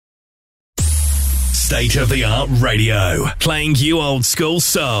State-of-the-art radio, playing you old school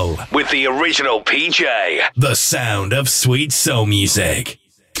soul with the original PJ, the sound of sweet soul music.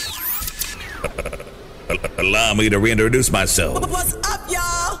 Allow me to reintroduce myself. What's up,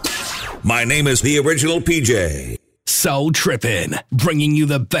 y'all? My name is the original PJ. Soul Trippin', bringing you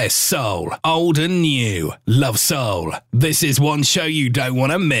the best soul, old and new. Love soul. This is one show you don't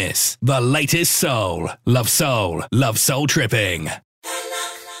want to miss. The latest soul. Love soul. Love soul tripping.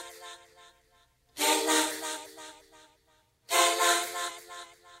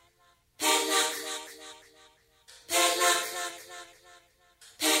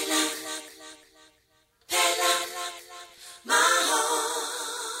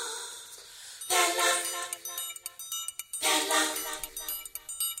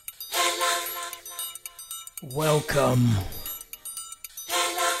 Welcome.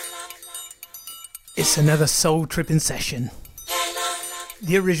 It's another soul tripping session.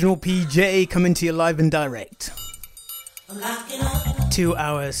 The original PJ coming to you live and direct. 2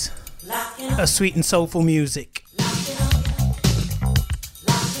 hours of sweet and soulful music.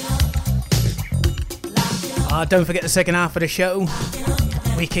 Don't forget the second half of the show.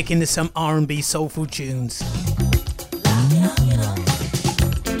 We kick into some R&B soulful tunes.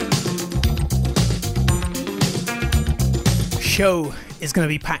 Show is going to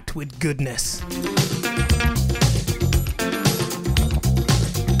be packed with goodness.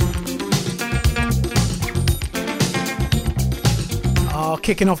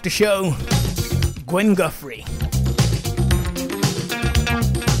 Kicking off the show, Gwen Guthrie.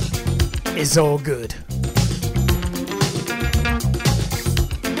 It's all good.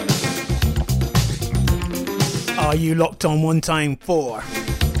 Are you locked on one time for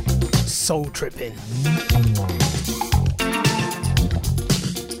Soul Tripping?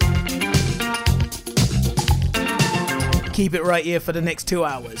 Keep it right here for the next 2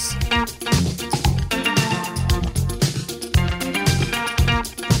 hours.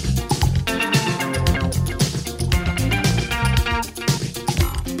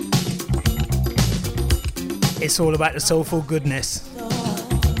 It's all about the soulful goodness.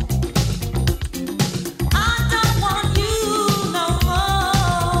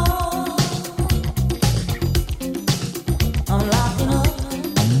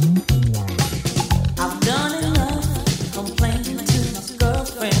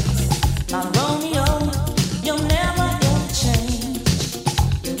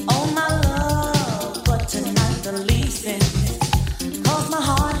 Cause my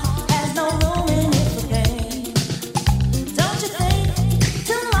heart has no room in it for pain. Don't you think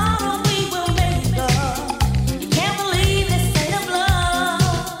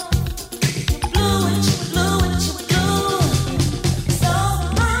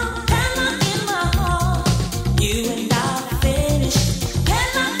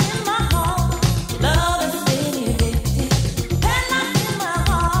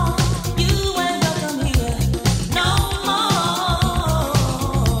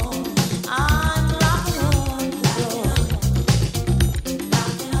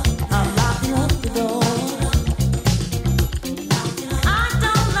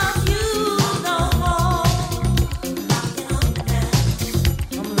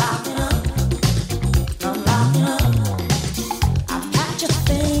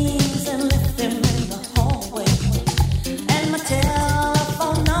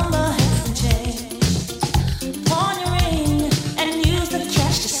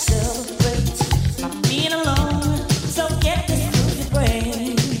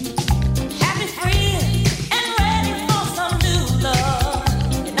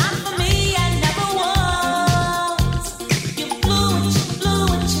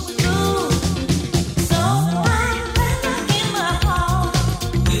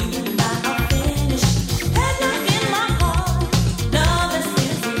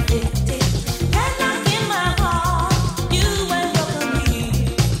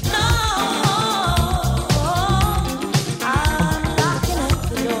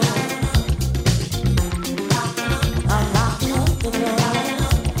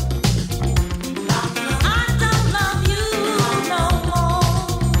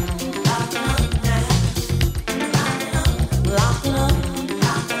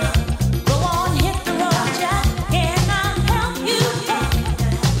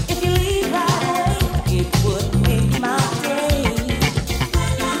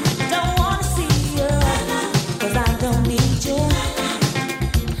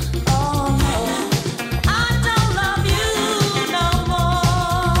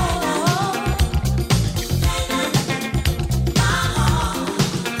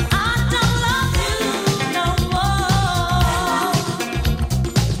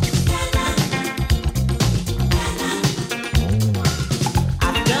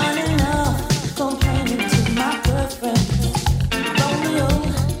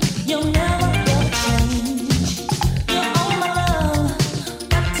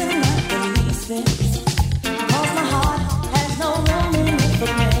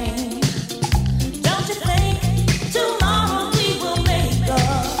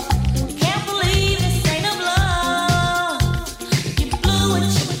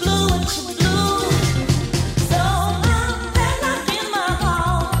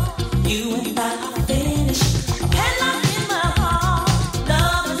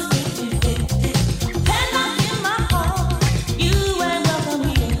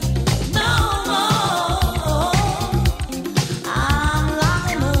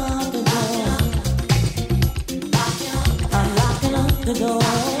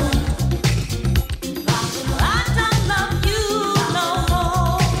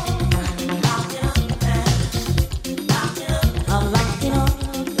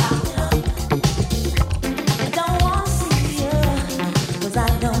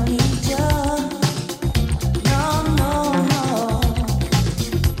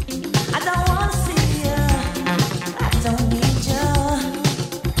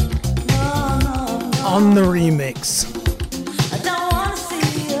on the remix. I don't wanna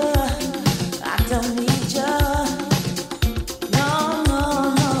see you, I don't need you. No,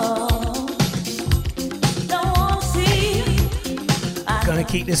 no, no. Don't wanna see you. Gonna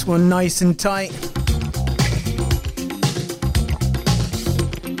keep this one nice and tight.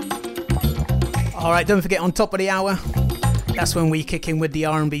 Alright, don't forget, on top of the hour, that's when we kick in with the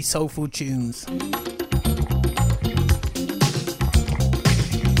R&B soulful tunes.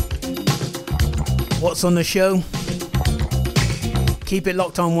 What's on the show? Keep it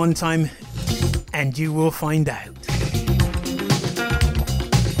locked on one time and you will find out.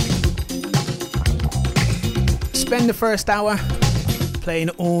 Spend the first hour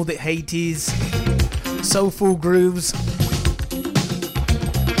playing all the 80s soulful grooves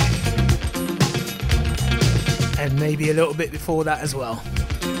and maybe a little bit before that as well.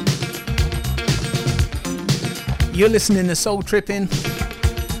 You're listening to Soul Tripping,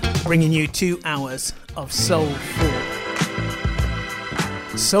 bringing you 2 hours of soulful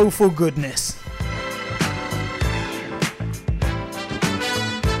goodness.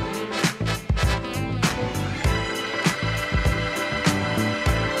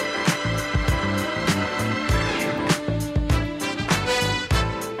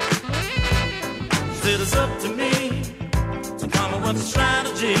 It's up to me to come up with a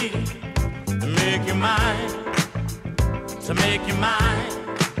strategy to make you mine, to make you mine.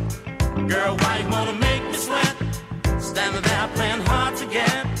 Girl, why you wanna make me sweat? Standing there playing hard to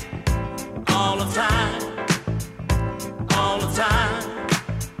get all the time, all the time.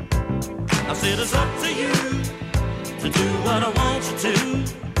 I said it's up to you to do what I want you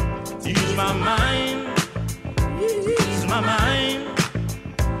to use my mind, use my mind.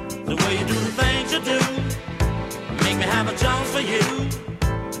 The way you do the things you do, make me have a chance for you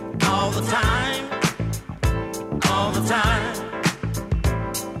all the time, all the time.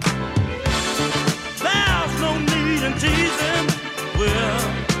 There's no need in teasing, well,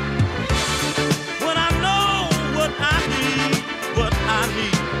 when I know what I need, what I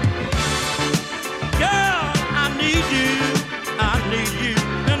need. Girl, I need you,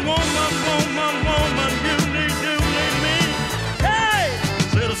 and woman, woman, woman, you need me. Hey,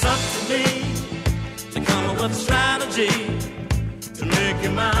 said it's up to me to come up with a strategy to make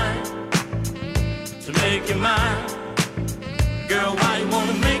you mine, to make you mine. Girl, why you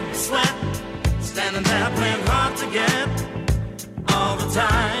wanna make me sweat? Standing there playing hard to get all the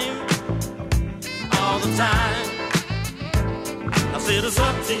time, all the time. I said it's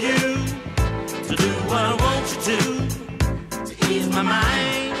up to you to do what I want you to ease my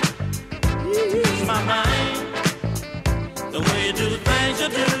mind, ease my mind. The way you do the things you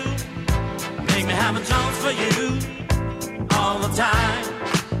do, make me have a chance for you all the time,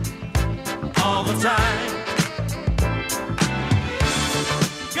 all the time.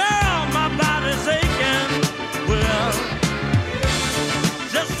 Girl, my body's aching, well,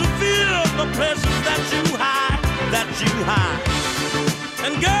 just to feel the pleasures that you hide, that you hide.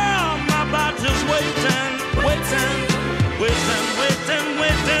 And girl, my body's waiting, waiting, waiting, waiting,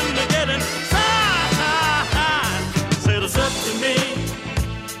 waiting to get inside. Said it's up to me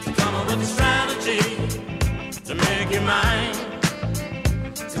to come up with a strategy to make you mine,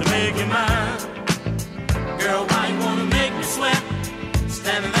 to make you mine. Girl, why you wanna make me sweat?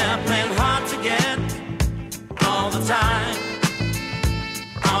 Standing there playing hard to get all the time,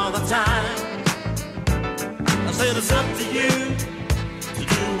 all the time. I said it's up to you to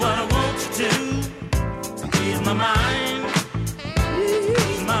do what I want you to ease my mind,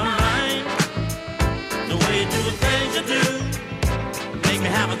 ease my mind. The way you do the things you do, make me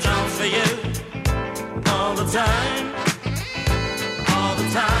have a chance for you all the time, all the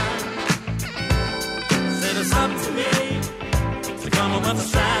time. Said it's up to me to come up with a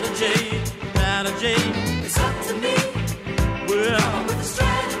strategy, strategy. It's up to me, well, come up with a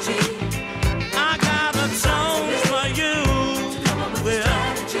strategy. I got a Jones for you, well,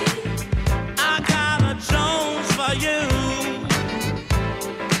 I got a Jones for you.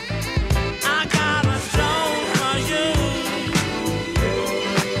 I got a Jones for you.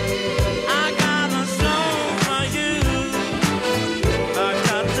 I got a Jones for you.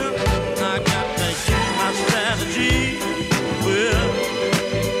 I got to use my strategy. Well,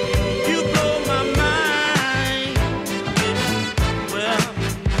 you blow my mind.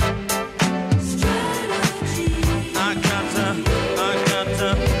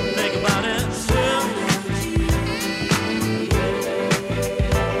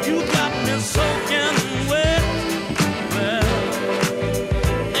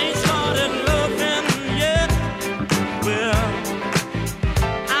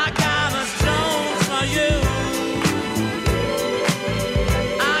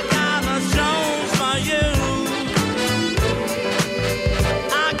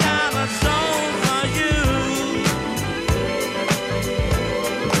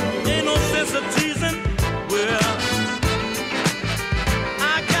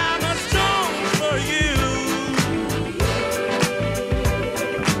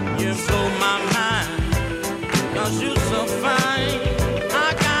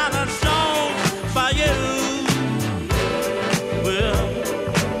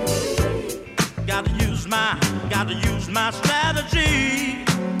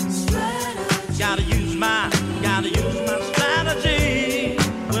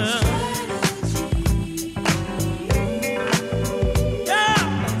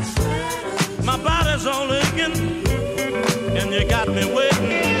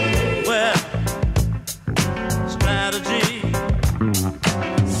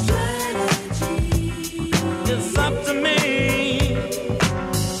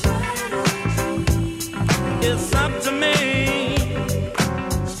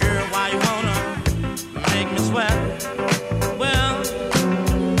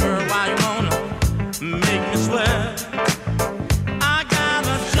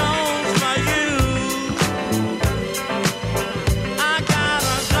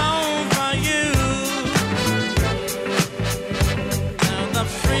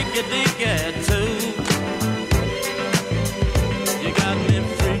 freaky deaky too. You got me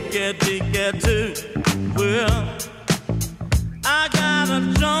freaky deaky too. Well, I got a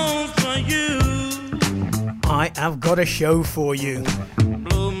Jones for you. I have got a show for you.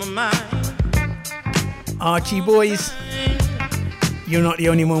 Blow my mind. Archie boys, you're not the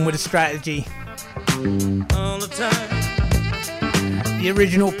only one with a strategy. All the time. The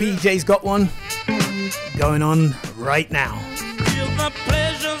original PJ's got one going on right now. Feel the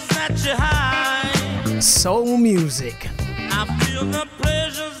pleasures that you hide. Soul music. I feel the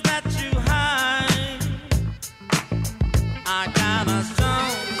pleasures that you hide. I got a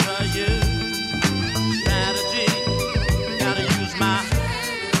song for you. Strategy. Gotta use my.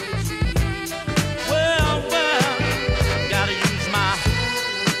 Well, gotta use my.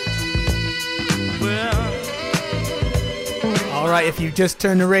 Well. Alright, if you just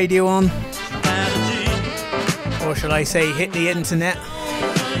turn the radio on, Strategy. or shall I say hit the internet,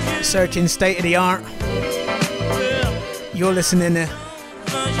 searching State of the Art, you're listening to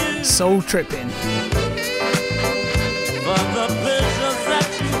Soul Tripping.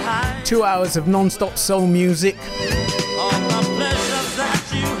 2 hours of non-stop soul music,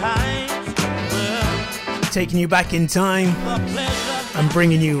 taking you back in time and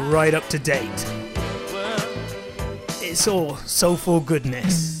bringing you right up to date. It's all soulful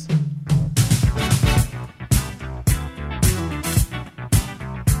goodness.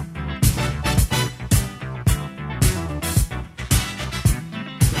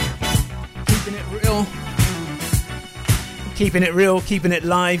 Keeping it real, keeping it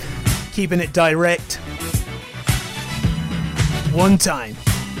live, keeping it direct. One time.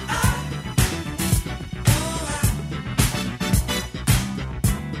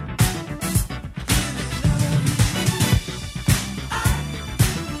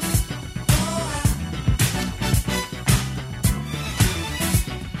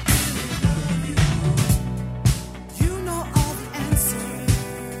 You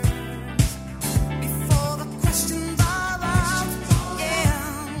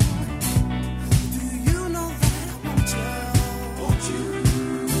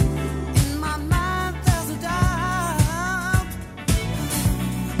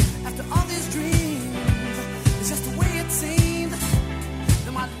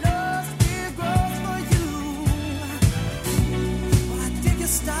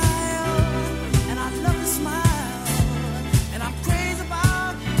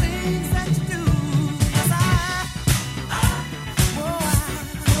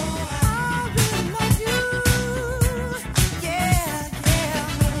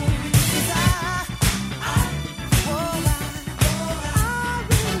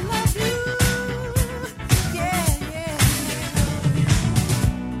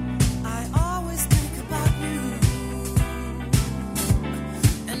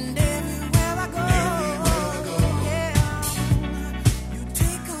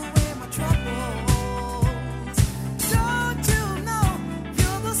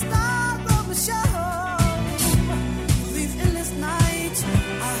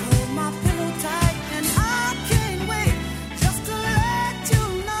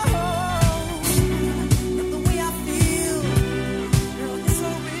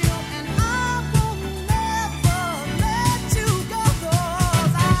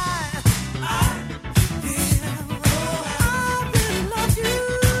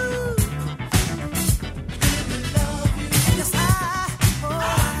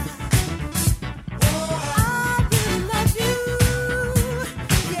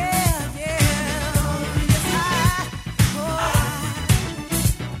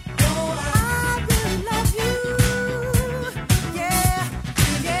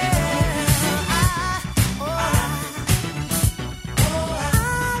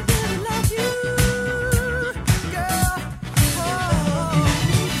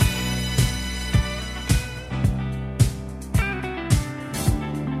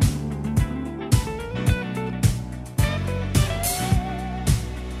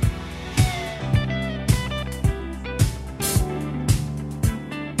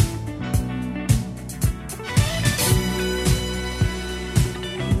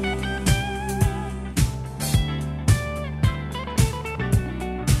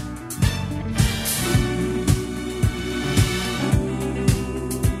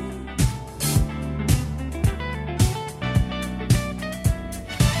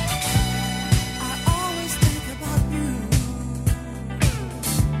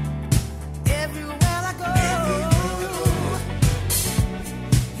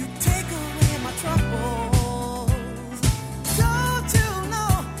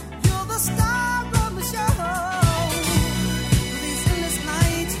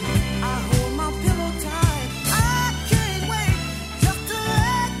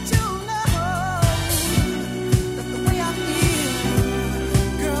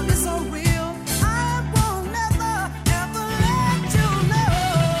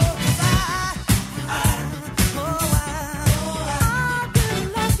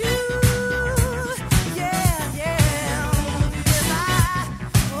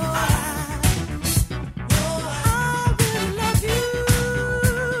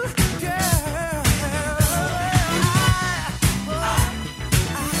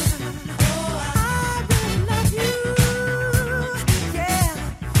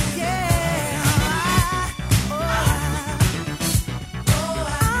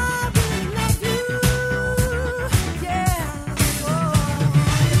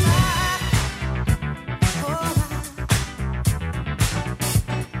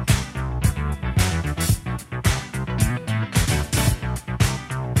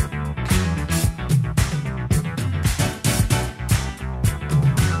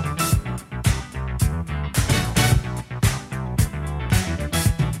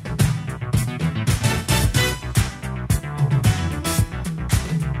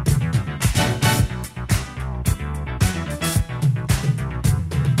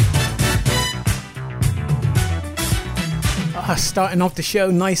Starting off the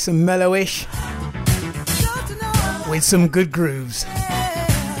show nice and mellowish with some good grooves.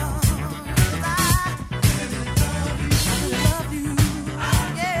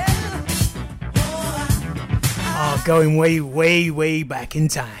 Oh, going way back in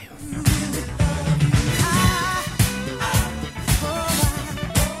time.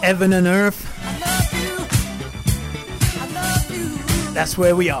 Heaven and earth. That's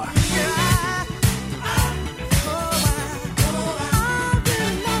where we are.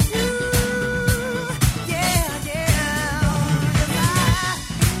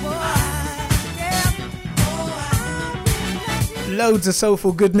 Loads of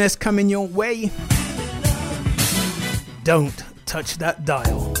soulful goodness coming your way. Don't touch that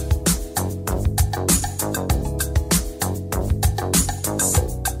dial.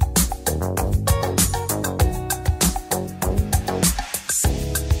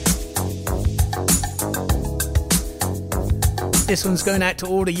 This one's going out to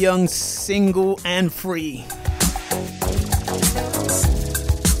all the young, single and free.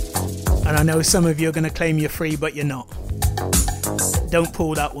 And I know some of you are going to claim you're free, but you're not. Don't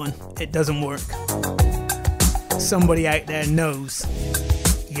pull that one. It doesn't work. Somebody out there knows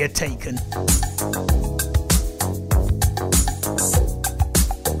you're taken.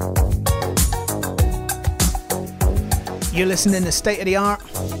 You're listening to State of the Art,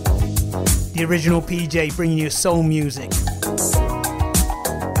 the original PJ bringing you soul music.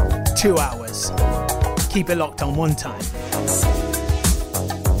 2 hours. Keep it locked on one time.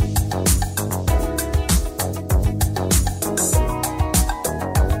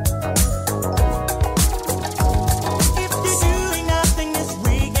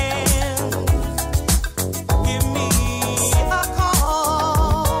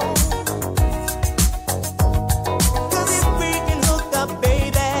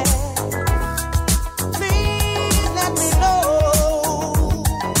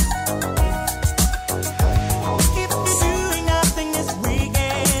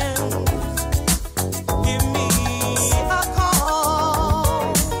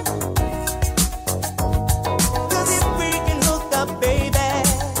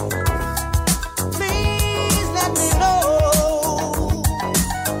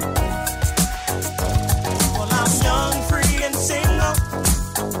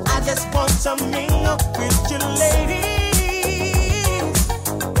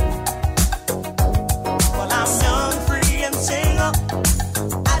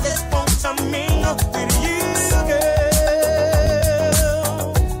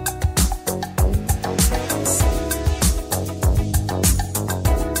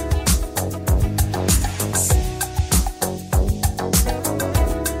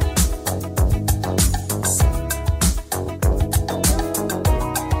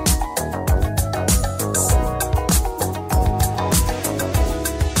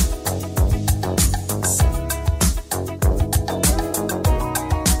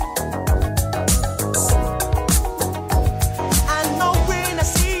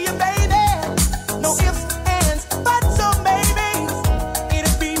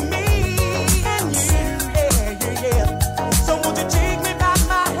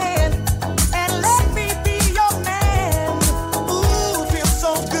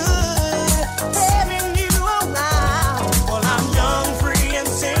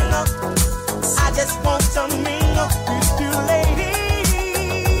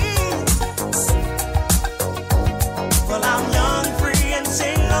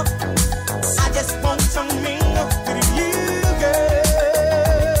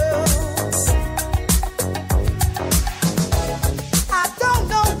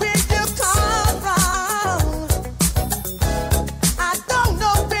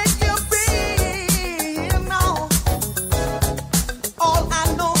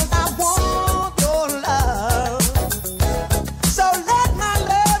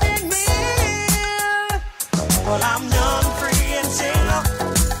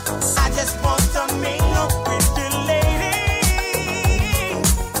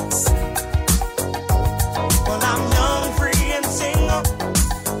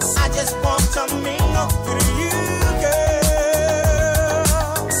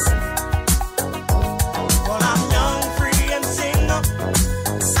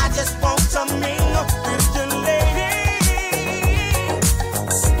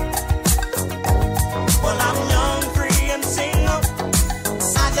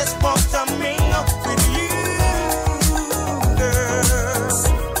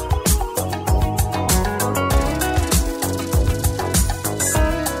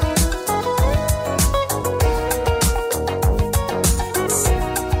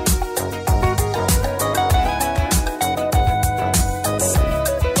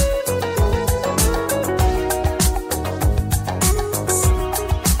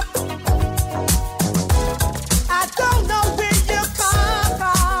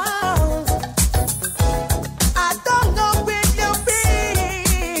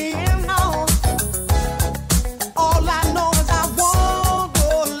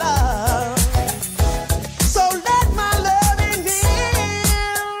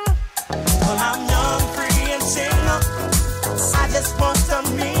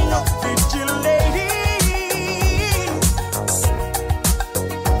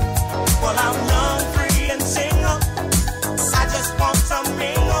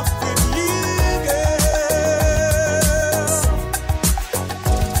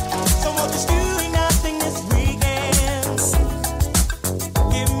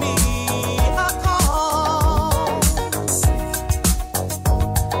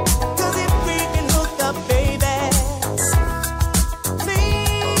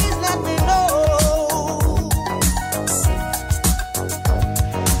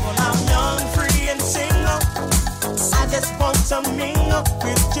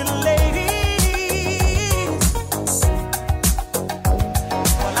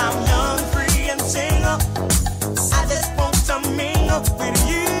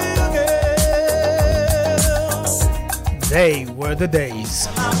 They were the days.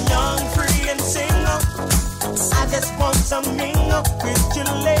 I'm young, free, and single. I just want some mingle with you,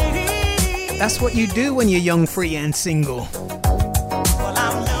 lady. That's what you do when you're young, free, and single. Well,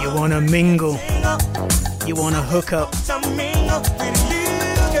 I'm young, You wanna mingle, single. you wanna hook up, Some mingle with you,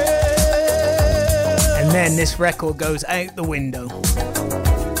 girl. and then this record goes out the window.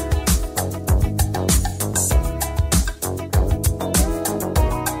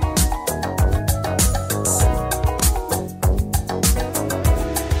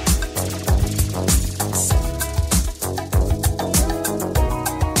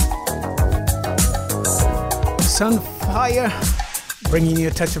 Sunfire, bringing you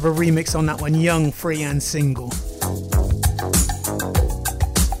a touch of a remix on that one, Young, Free and Single.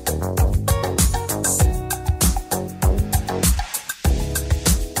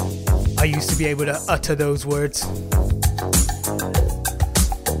 I used to be able to utter those words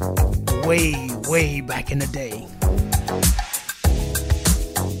way back in the day.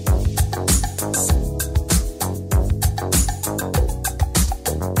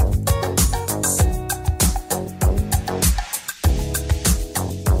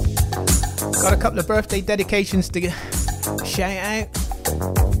 Got a couple of birthday dedications to shout out.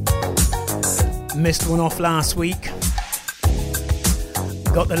 Missed one off last week.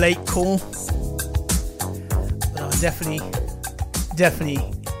 Got the late call. But I'll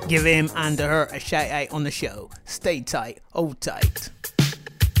definitely give him and her a shout out on the show. Stay tight, hold tight.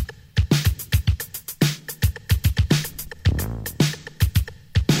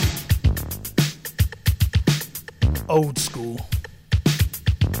 Old school.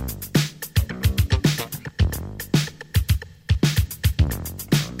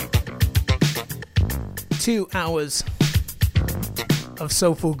 Two hours of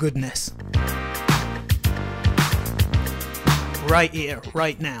soulful goodness. Right here,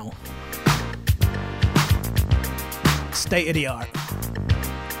 right now. State of the art.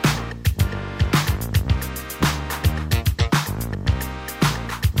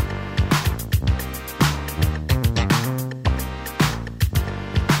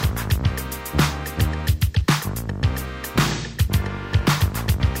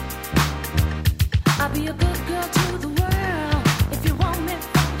 I'll be a good girl to the world. If you want me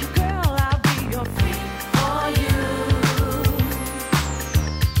for you, girl, I'll be your free for you.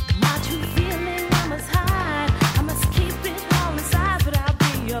 My true feeling I must hide. I must keep it all inside, but I'll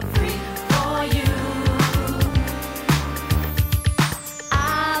be your free for you.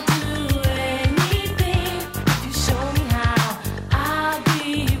 I'll do anything if you show me how. I'll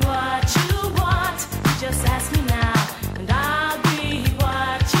be what you want. You just ask me now, and I'll be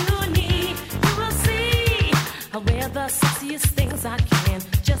what you need. You will see I wear the sexiest things I can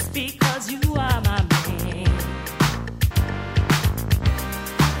just because you are my man.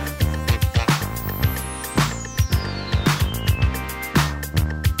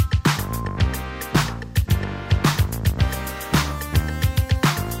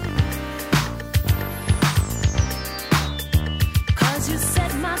 Cause you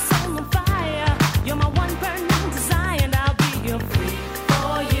set my soul on fire. You're my one burning desire, and I'll be your free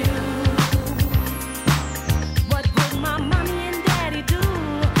for you. What would my mommy and daddy do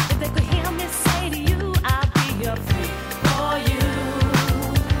if they could hear me say to you, I'll be your free for you.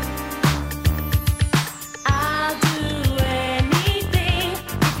 I'll do anything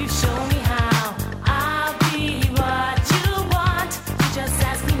if you show me how. I'll be what you want. You just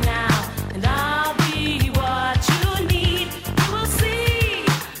ask me now, and I'll be what you need. You will see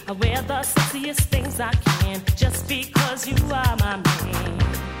I wear the sexiest things I can just because you are my man.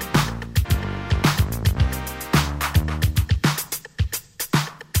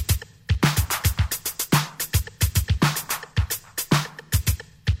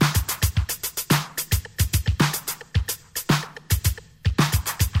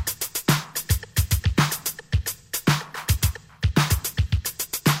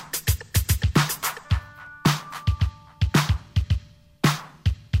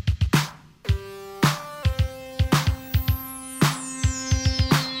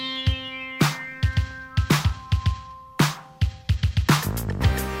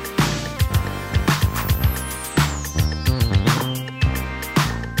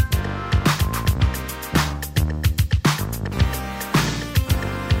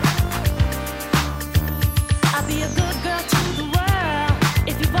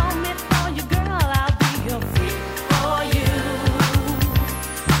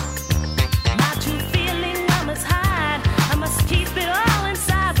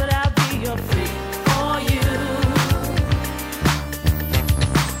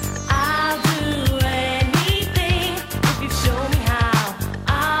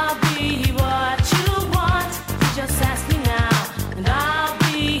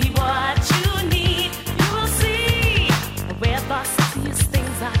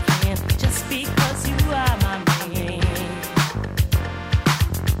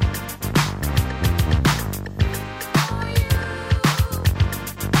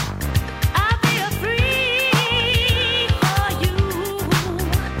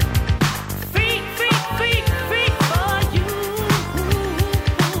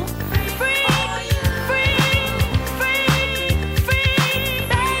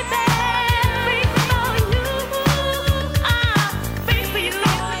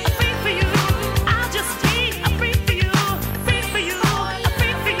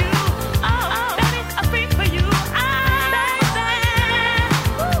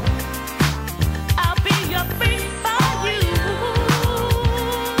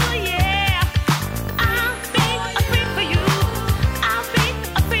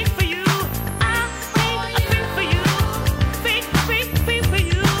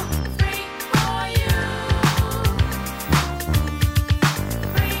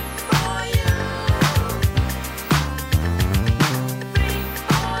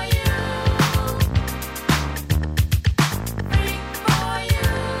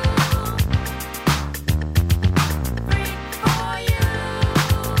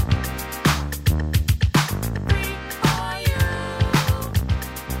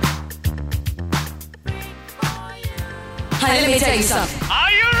 let me tell you something.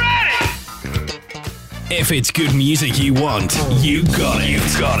 Are you ready? If it's good music you want, you got it.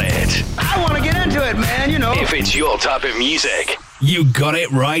 You've got it. I want to get into it, man, you know. If it's your type of music, you got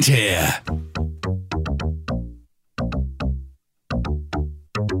it right here.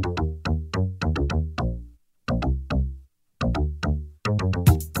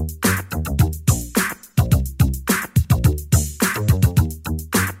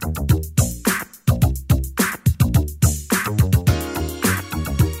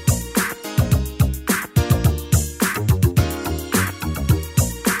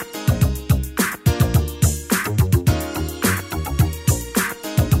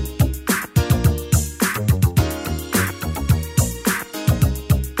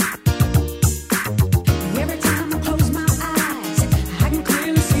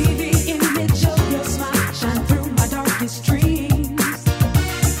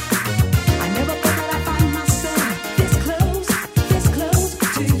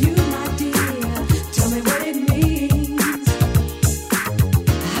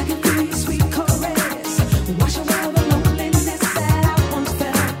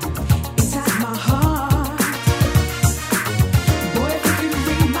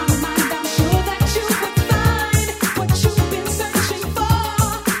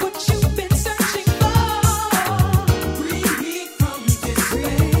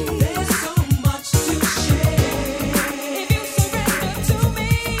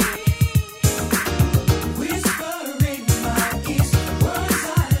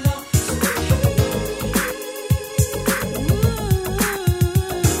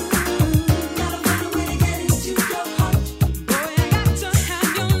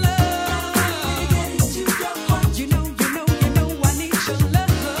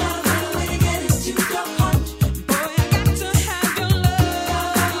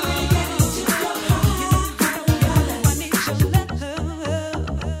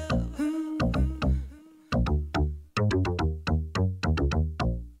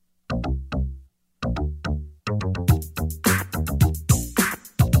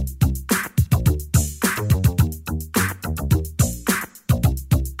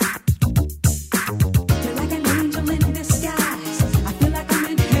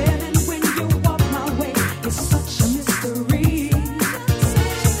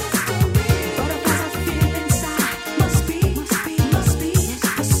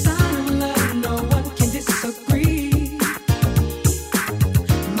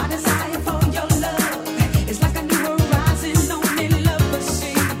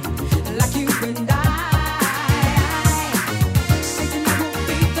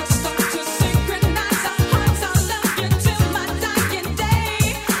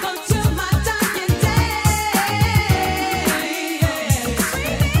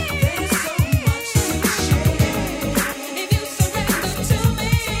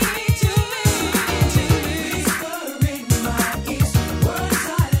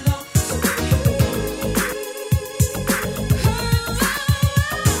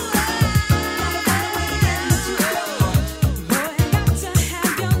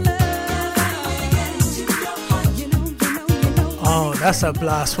 That's a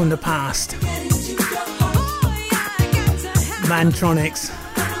blast from the past. Mantronics.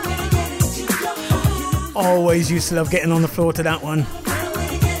 Always used to love getting on the floor to that one.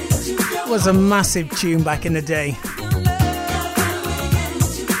 It was a massive tune back in the day.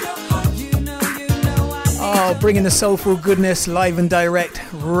 Oh, bringing the soulful goodness live and direct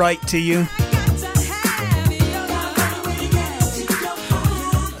right to you.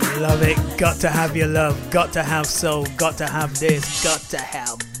 Love it. Got to have your love. Got to have soul. Got to have this. Got to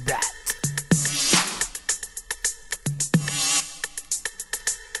have that.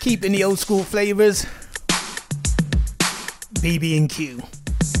 Keeping the old school flavors. BB&Q.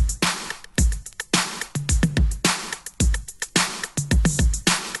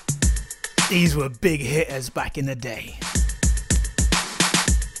 These were big hitters back in the day.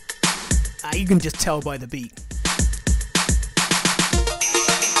 You can just tell by the beat.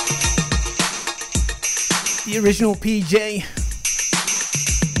 The original PJ,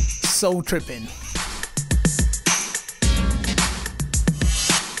 Soul Trippin'.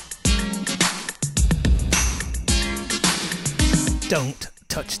 Don't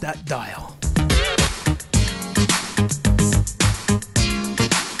touch that dial.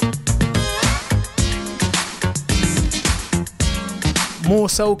 More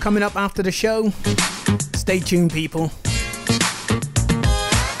soul coming up after the show. Stay tuned, people.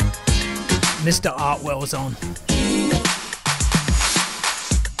 Mr. Artwell's on.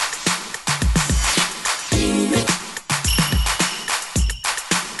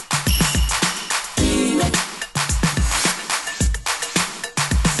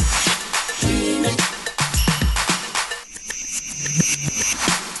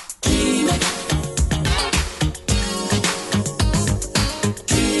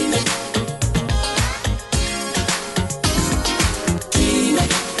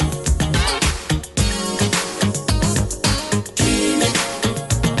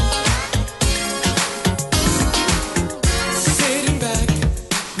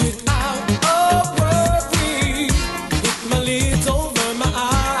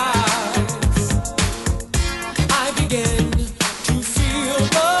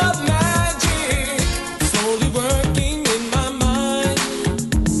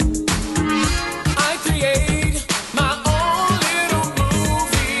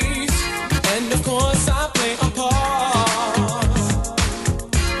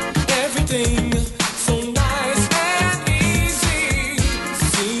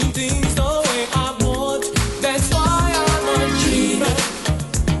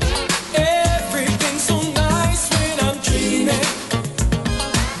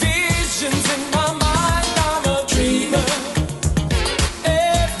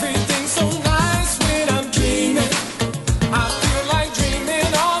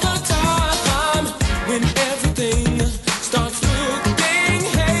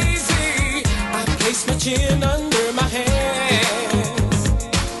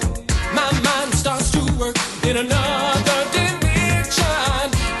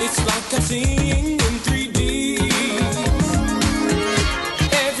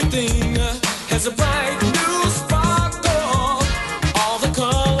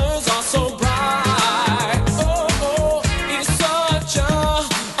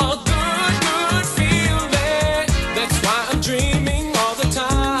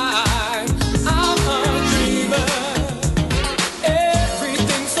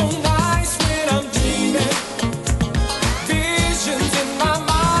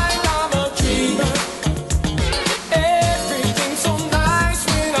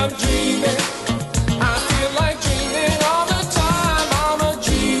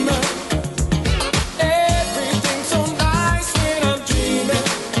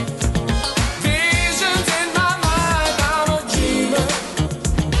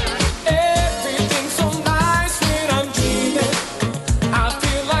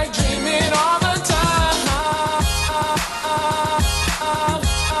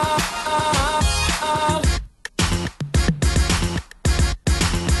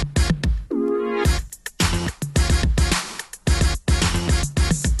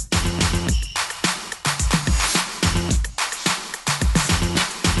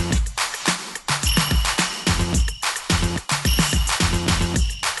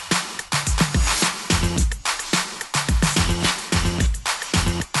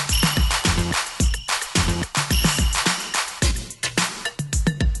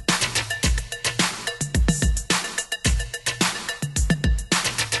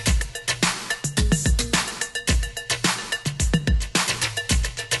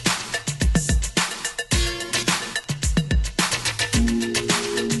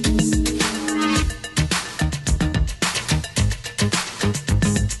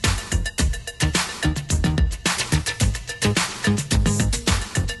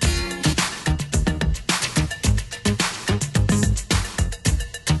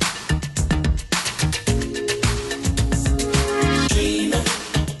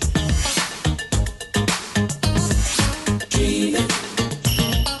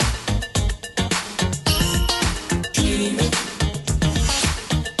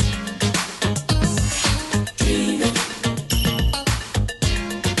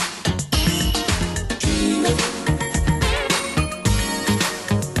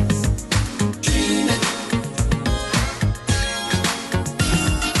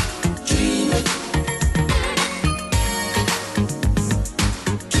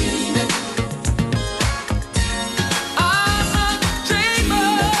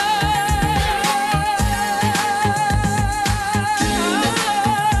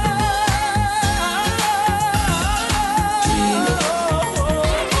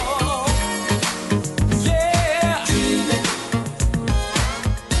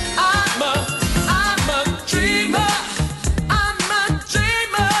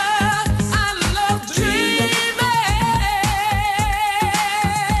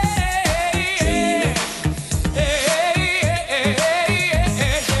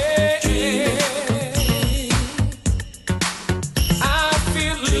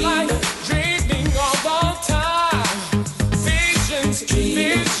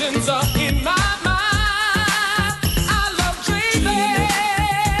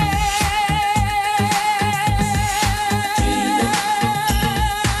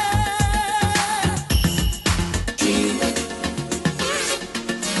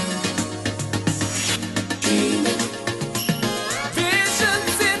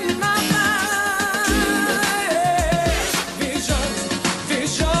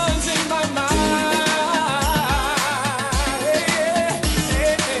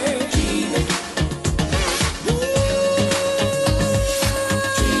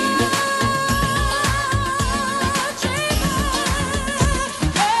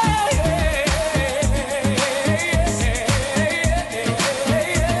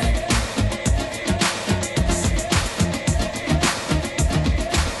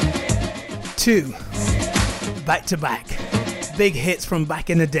 2 back to back. Big hits from back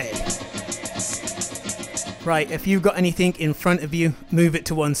in the day. Right, if you've got anything in front of you, move it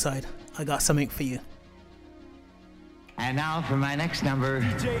to one side. I got something for you. And now for my next number,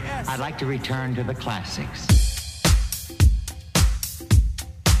 I'd like to return to the classics.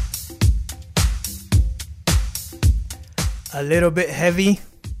 A little bit heavy,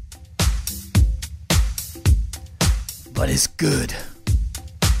 but it's good.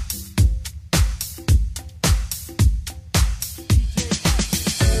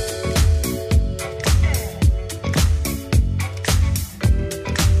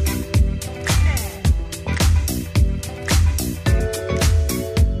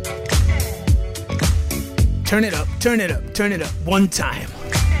 Turn it up, turn it up, turn it up one time.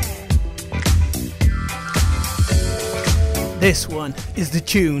 This one is the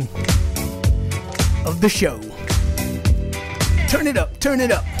tune of the show. Turn it up, turn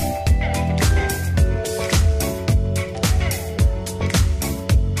it up.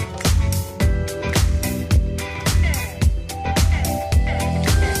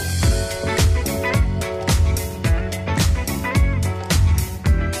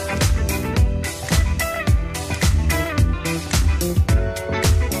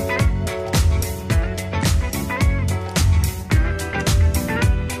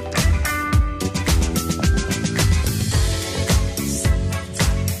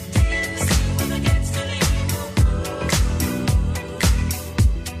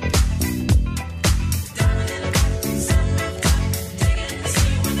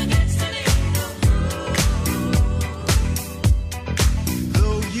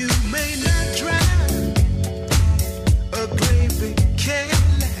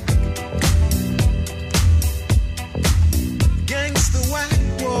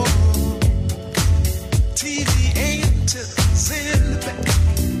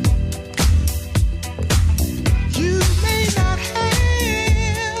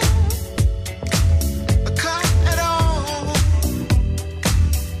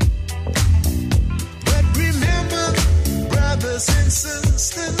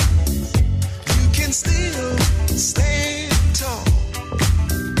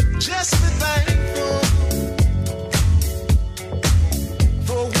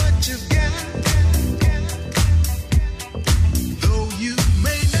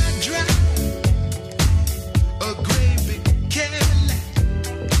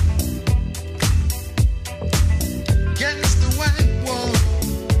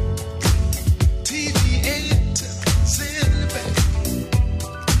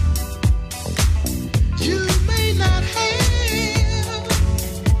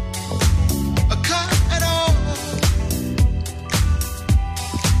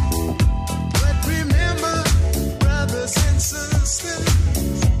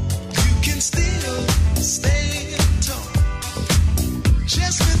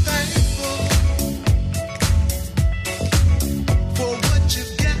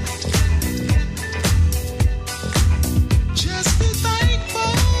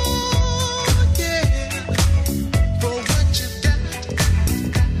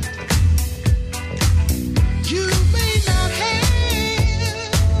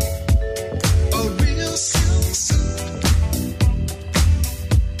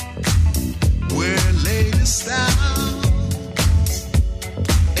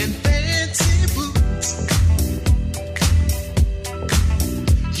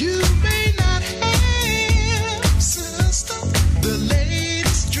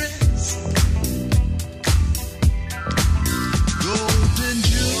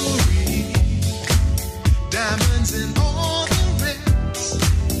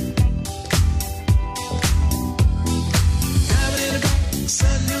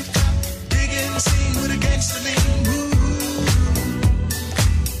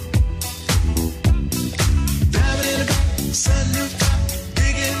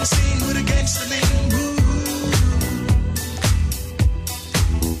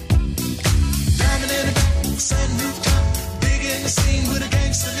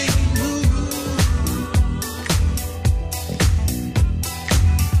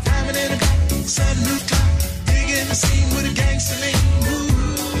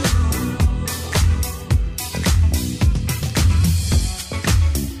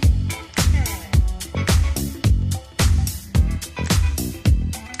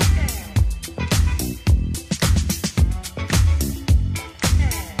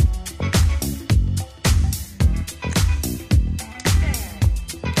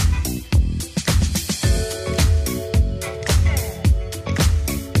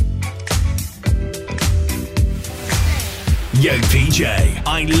 PJ,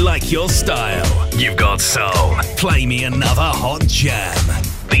 I like your style. You've got soul. Play me another hot jam.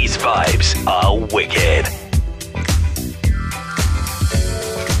 These vibes are wicked.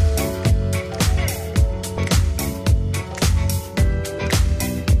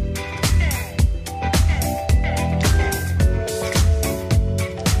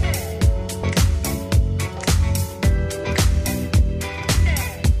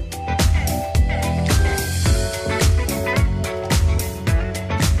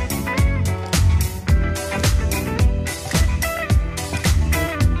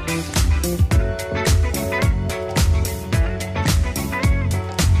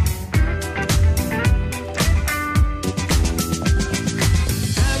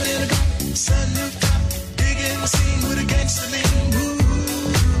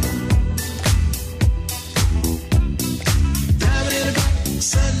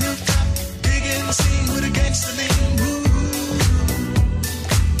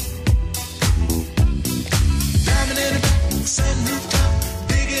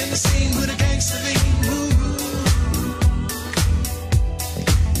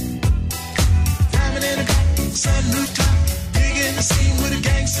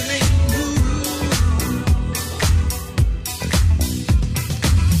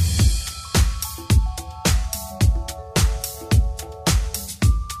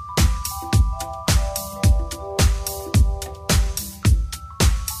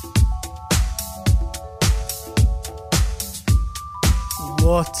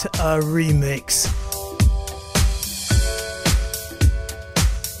 What a remix.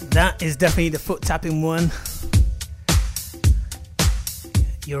 That is definitely the foot tapping one.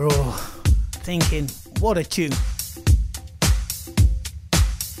 You're all thinking, what a tune.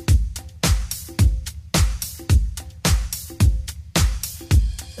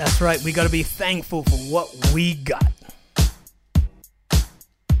 That's right, we gotta be thankful for what we got.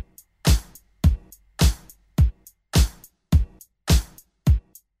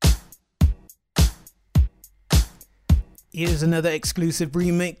 Here's another exclusive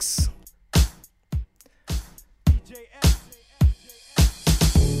remix.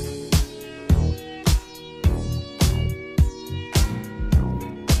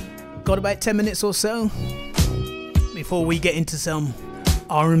 Got about 10 minutes or so before we get into some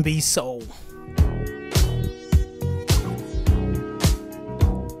R&B soul.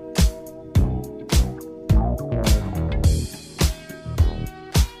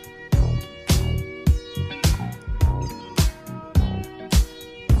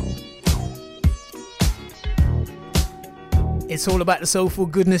 It's all about the soulful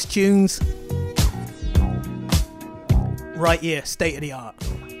goodness tunes. Right here, state of the art.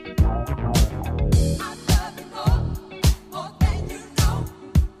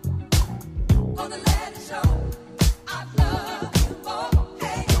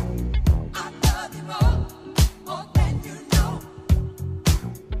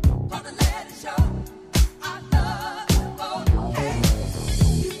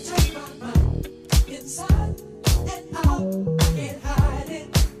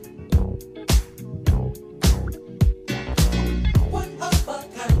 One of us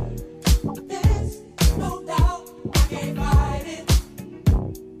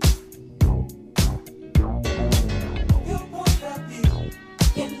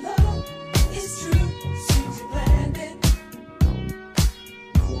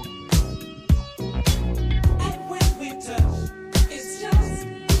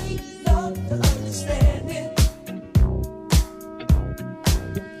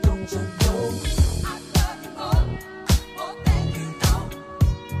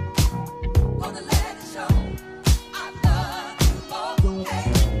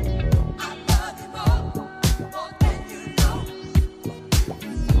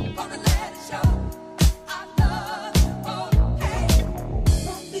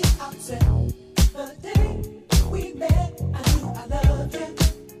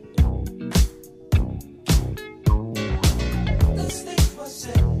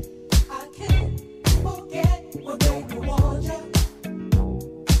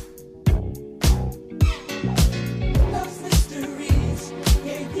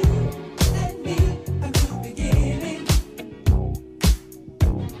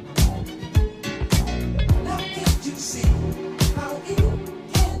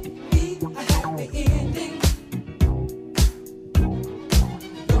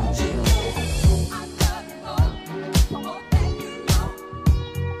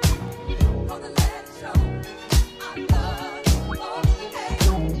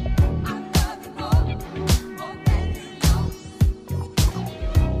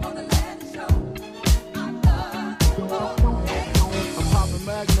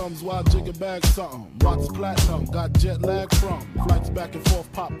magnums while jigging bag something. Rocks platinum, got jet lag from flights back and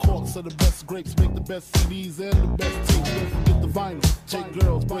forth. Pop corks are the best grapes, make the best CDs and the best tapes. Don't forget the vinyl. Take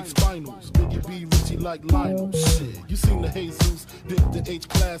girls, break spinals. Biggie B, Richie like Lionel. Shit, you seen the Jesus, dip the H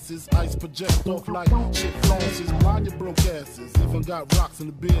classes, ice project off like shit flashes. Blind your broke asses, even got rocks in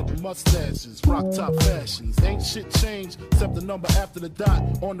the beard and mustaches. Rock top fashions, ain't shit changed except the number after the dot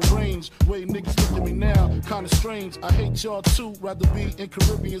on the range. Way niggas look at me now, kinda strange. I hate y'all too, rather be in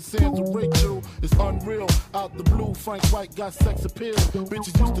Caribbean sands with Rachel. It's unreal, out the blue, Frank White got sex appeal.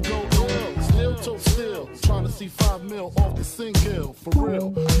 Bitches used to go ill, still toe still, trying to see 5 mil off the single. For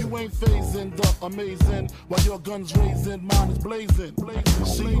real, you ain't phasing the amazing, while your guns raising, mine is blazing.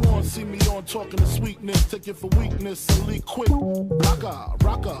 See you on, see me on, talking to sweetness, take it for weakness and leak quick.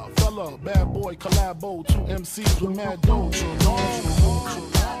 Rocker, fella, bad boy, collabo, 2 MCs with mad dough.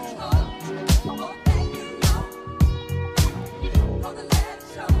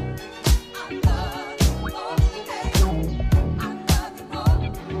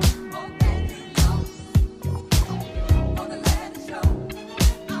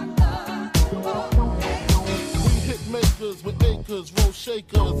 With acres, roll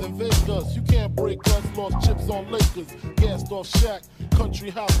shakers and Vegas. You can't break us, lost chips on Lakers. Gassed off Shaq, country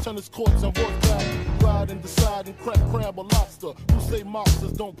house, tennis courts and horseback. Ride and decide and crack crab or lobster. Who say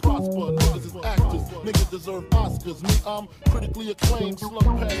mobsters don't prosper? Niggas is actors, niggas deserve Oscars. Me, I'm critically acclaimed, slug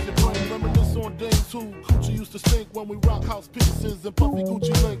past your brain. Reminisce on days who Coochie used to stink when we rock house pieces and puffy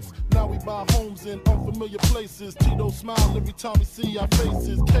Gucci links. Now we buy homes in unfamiliar places. Tito smile every time we see our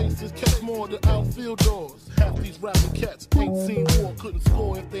faces. Cases catch more than outfield doors. Half these rapping cats ain't seen war, couldn't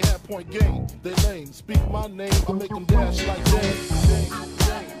score if they had point game. They lame, speak my name, I make them dash like Dame.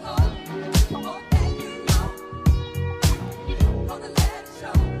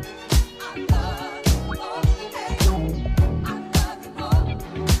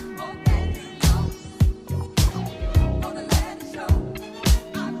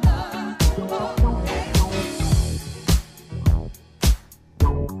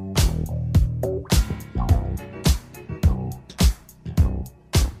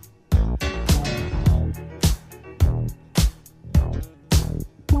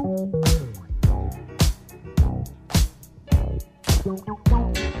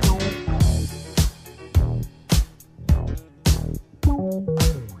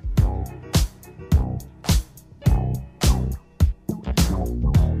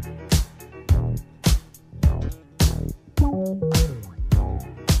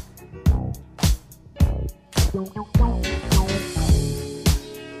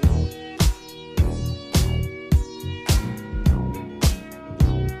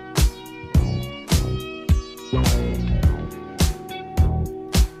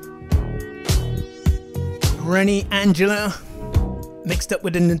 Rennie Angela mixed up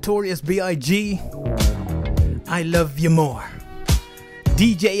with the Notorious B.I.G. I Love You More.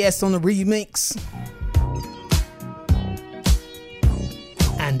 DJS on the remix.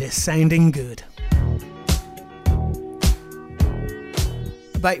 And it's sounding good.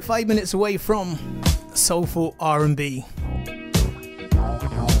 About 5 minutes away from soulful R&B.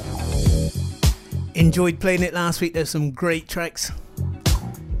 Enjoyed playing it last week. There's some great tracks.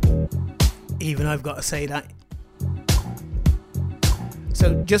 Even I've got to say that.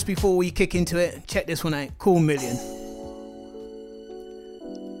 So just before we kick into it, check this one out. Cool Million.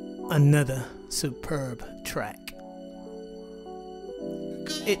 Another superb track.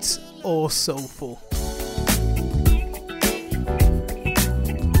 It's all soulful.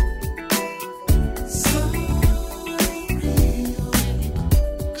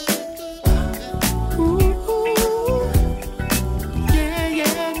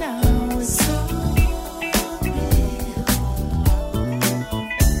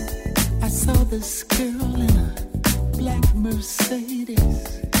 This girl in a black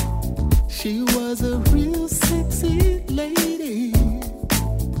Mercedes, she was a real sexy lady.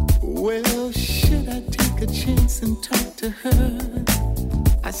 Well, should I take a chance and talk to her?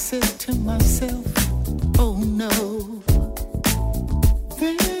 I said to myself, oh no.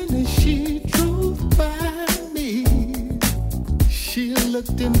 Then as she drove by me, she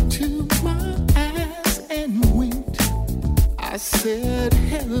looked into my eyes and winked. I said,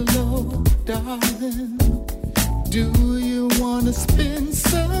 hello, darling, do you want to spend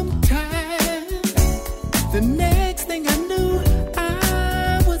some time? The next thing I knew,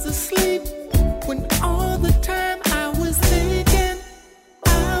 I was asleep, when all the time I was thinking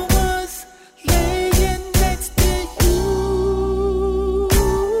I was laying next to you.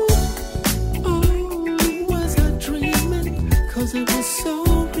 Oh, was I dreaming? 'Cause it was so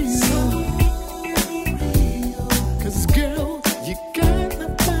real. 'Cause girl, you got my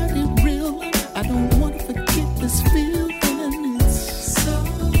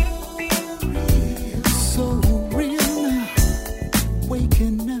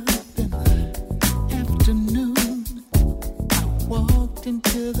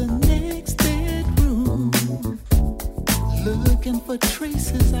the next bedroom, looking for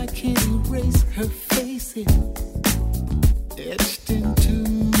traces I can't erase. Her face is etched into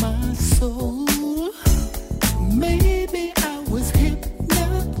my soul. Maybe I was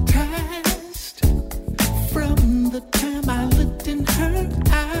hypnotized from the time I looked in her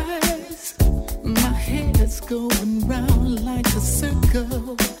eyes. My head's going round like a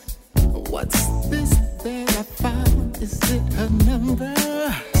circle. What's this that I found? Is it her number?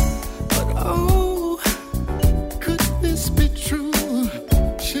 But oh, could this be true?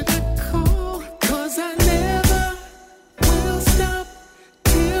 Should I call? 'Cause I never will stop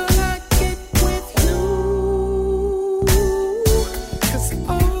till I get with you. 'Cause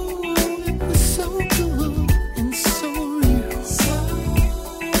oh, it was so good and so real. So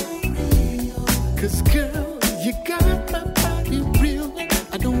real. 'Cause girl, you got my body reeling.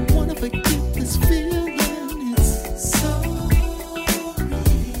 I don't wanna forget this feeling. It's so real.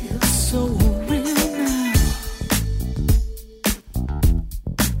 So real now.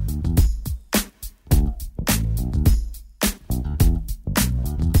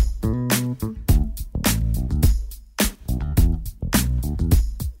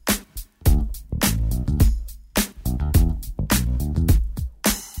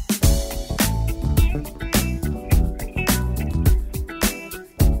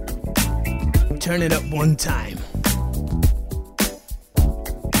 Turn it up one time.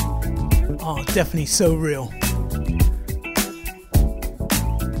 Oh, definitely so real.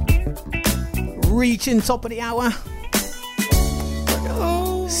 Reaching top of the hour.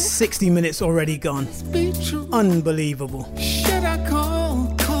 60 minutes already gone. Be true. Unbelievable. Should I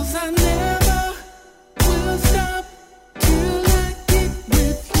call? 'Cause I never will stop till I get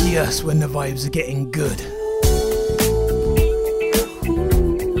with you. Just when the vibes are getting good.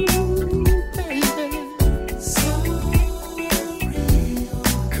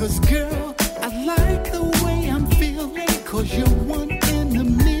 Cause girl, I like the way I'm feeling. Cause you're one in a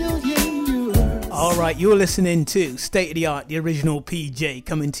million. You're Alright, you're listening to State of the Art, the original PJ,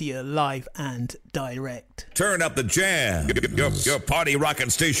 coming to you live and direct. Turn up the jam. Your party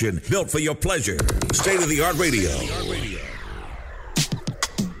rocking station built for your pleasure. State of the Art Radio.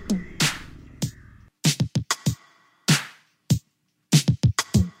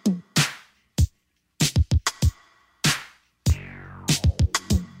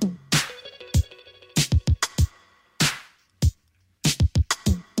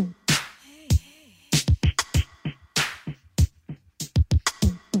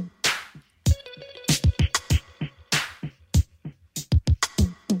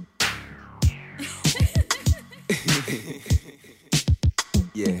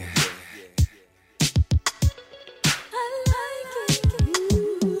 Yeah.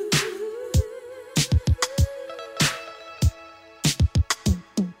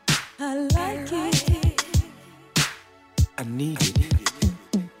 I like it. I need it.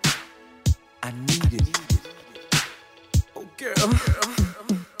 I need it. Oh, girl.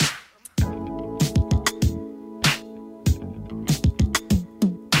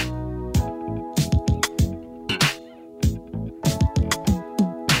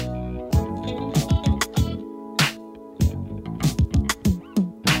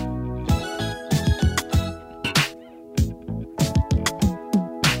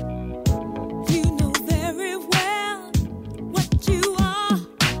 You know very well what you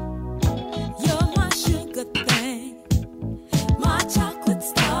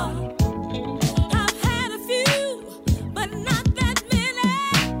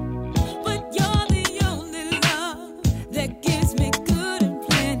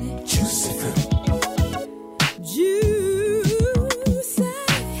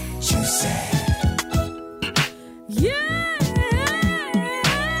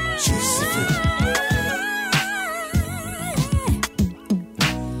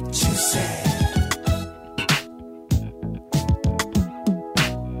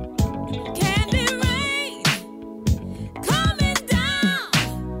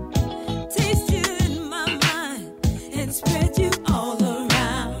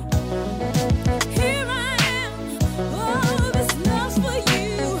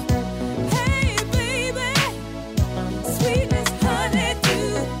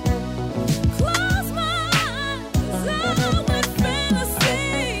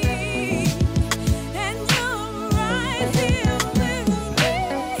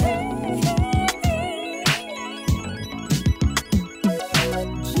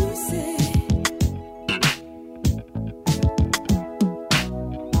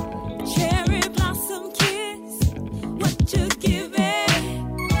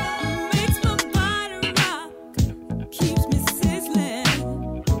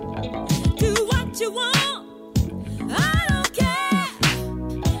you want. I don't care.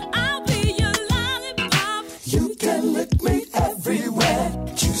 I'll be your lollipop. You can lick me everywhere.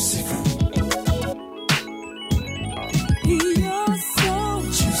 Juicy fruit. You're so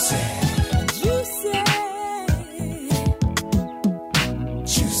juicy. Juicy.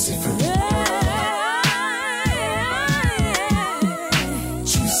 Juicy fruit.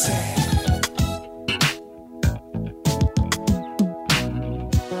 Juicy.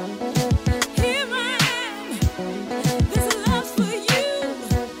 Here I am. This love's for you.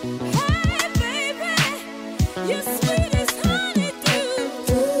 Hey, baby, you're sweet as honeydew.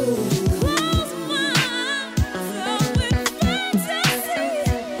 Close my eyes up with fantasy,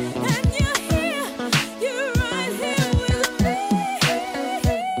 and you're here, you're right here with me.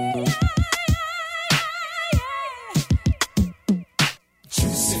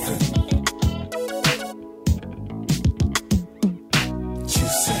 Juicy fruit.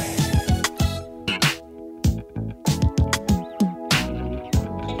 Juicy.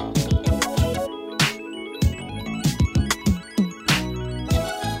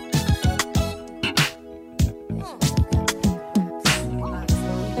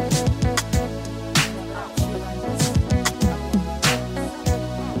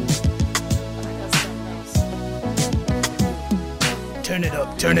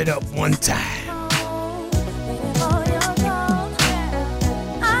 Turn it up one time.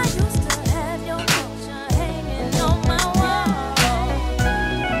 I used to have your picture hanging on my wall.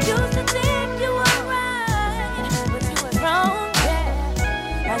 Used to think you were right, but you were wrong, yeah.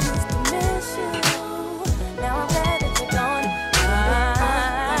 I used to miss you. Now I'm glad that you're gone.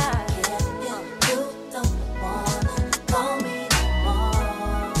 You don't wanna call me no more.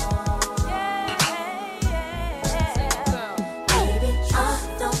 Baby, I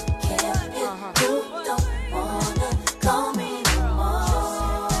don't care if you don't wanna call me no more.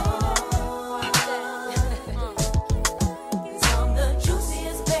 'Cause I'm the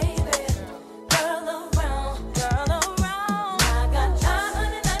juiciest baby girl around. I got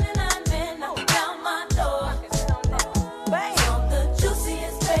 999 men knocking down my door. I'm the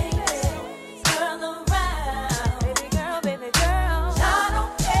juiciest baby girl around. Baby girl, I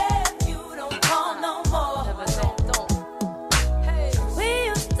don't care if you don't call no more. We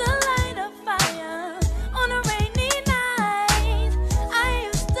used to light a fire on a rainy night. I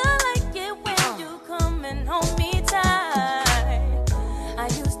used to like it when you coming home me tight. I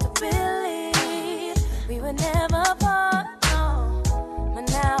used to believe we would never part, no. But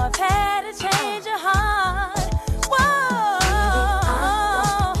now I've had to change your heart. Whoa.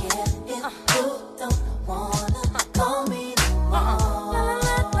 If you don't wanna call me no more.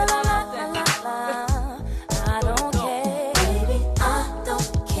 I don't care. Baby, I don't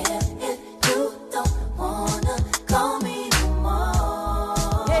care if you don't wanna call me no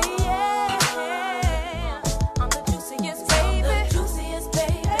more. Yeah. I'm the juiciest baby.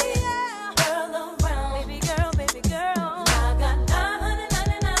 Girl around. Baby girl. I got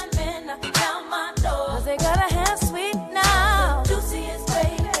 999 men knocking down my door. 'Cause they gotta have sweet now. The juiciest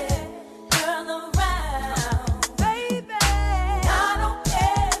baby. Girl around. Baby. I don't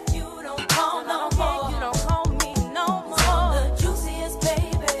care if you don't call no more. You don't call me no more. I'm the juiciest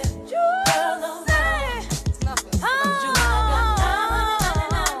baby. Girl around. It's nothing. I got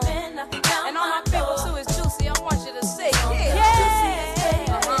 999 men knocking down and all my people too is juicy. I want you to say yeah.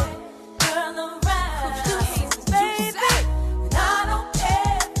 Girl around. Juiciest baby. And I don't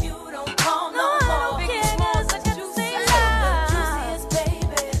care if you don't call no more. Big and small, such a juicy. The juiciest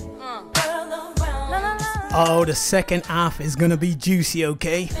baby. Girl around. Oh, the second half is gonna be juicy,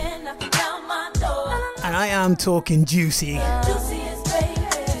 okay? Men knocking down my door. And I am talking juicy. Juiciest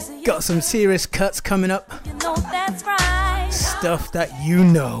baby. Got some serious cuts coming up. You know that's right. Stuff that you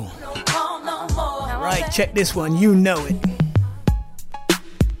know. Don't call no more. Right, check this one. You know it.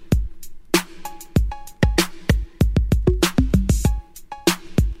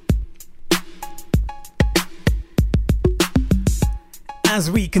 As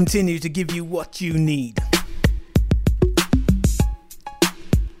we continue to give you what you need.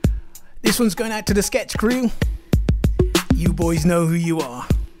 This one's going out to the sketch crew. You boys know who you are.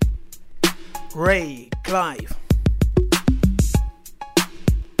 Ray, Clive.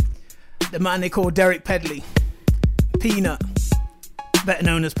 The man they call Derek Pedley. Peanut. Better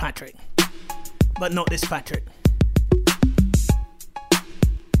known as Patrick. But not this Patrick.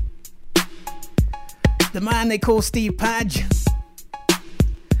 The man they call Steve Padge.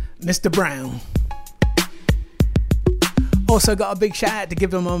 Mr. Brown. Also got a big shout out to give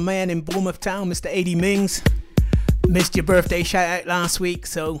to my man in Bournemouth Town, Mr. Eddie Mings. Missed your birthday shout out last week,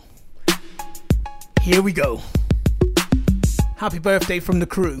 so here we go. Happy birthday from the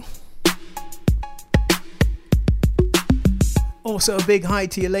crew. Also a big hi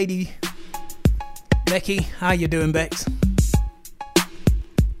to your lady Becky. How you doing, Bex?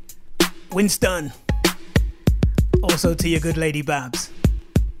 Winston. Also to your good lady Babs.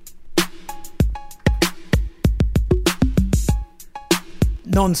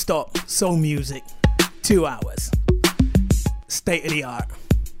 Non-stop soul music, 2 hours, state of the art,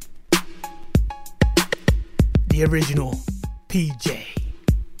 the original PJ.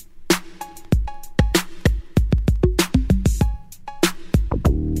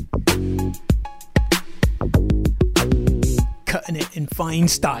 Cutting it in fine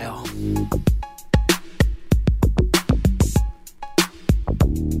style.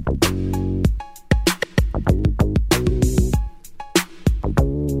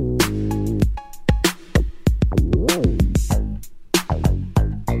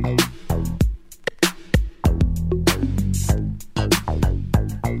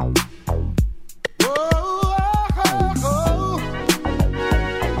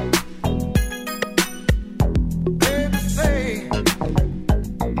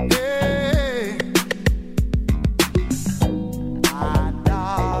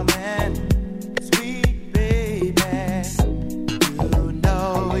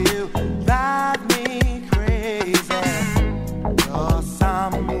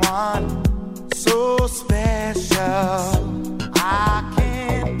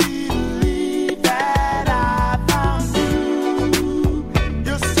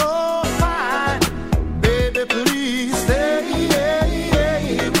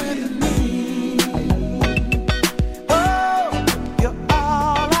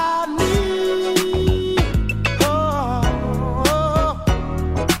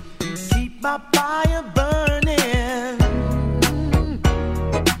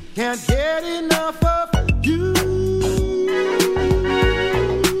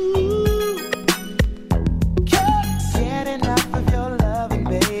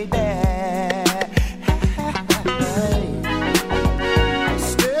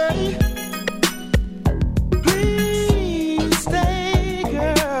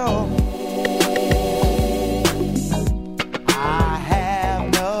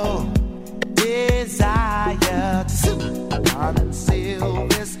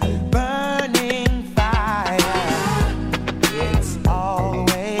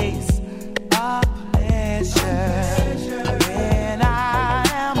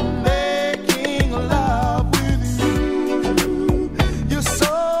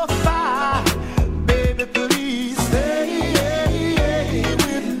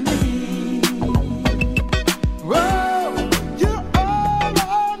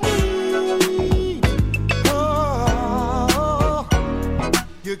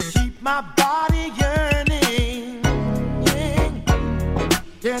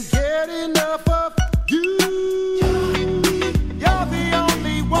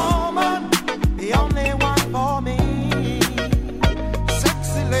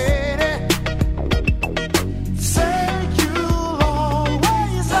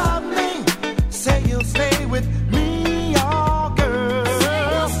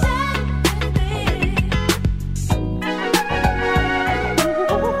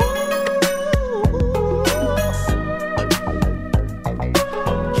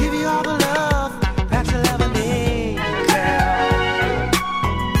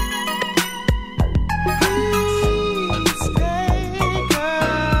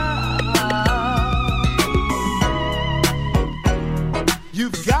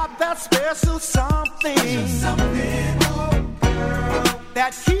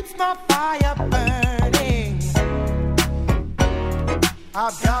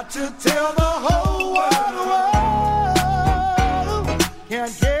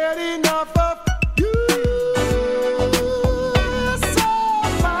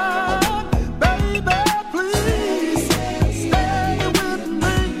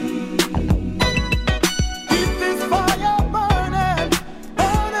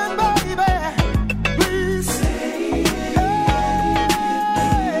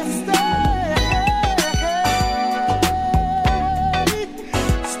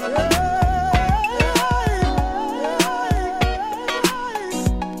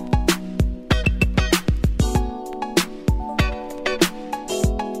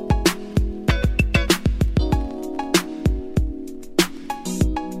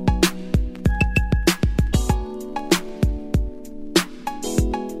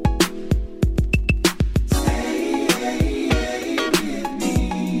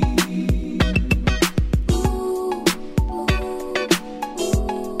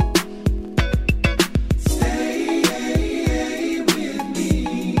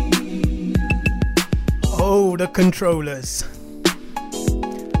 Controllers.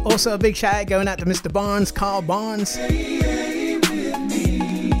 Also a big shout out going out to Mr. Barnes, Carl Barnes.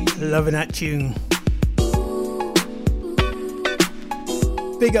 Loving that tune.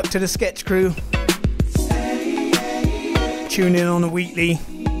 Big up to the Sketch crew. Tune in on a weekly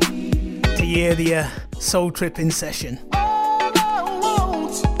to hear the soul tripping session.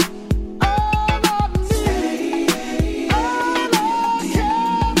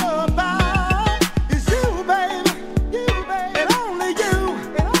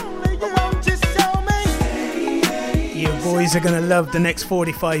 Boys are gonna love the next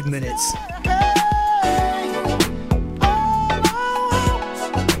 45 minutes.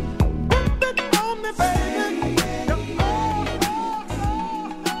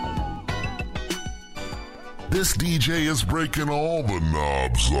 This DJ is breaking all the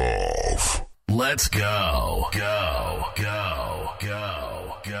knobs off. Let's go, go, go,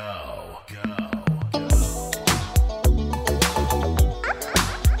 go, go, go.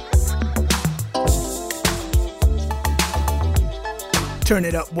 Turn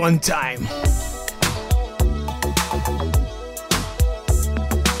it up one time.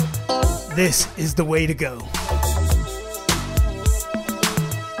 This is the way to go.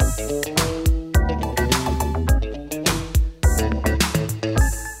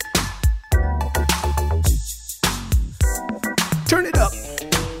 Turn it up.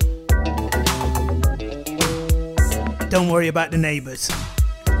 Don't worry about the neighbors.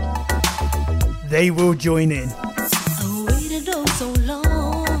 They will join in. I waited oh so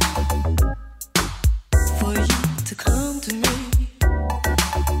long for you to come to me.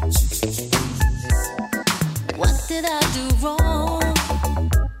 What did I do wrong?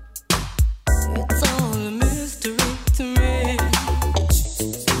 It's all a mystery to me.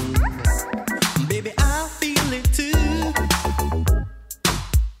 Baby, I feel it too.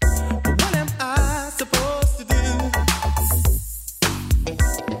 But what am I supposed to do?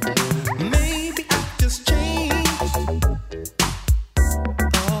 Maybe I just changed.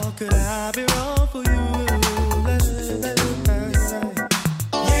 Or could I be wrong for you?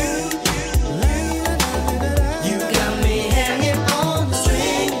 You got me hanging on the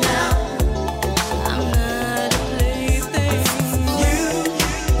string now. I'm not a plaything.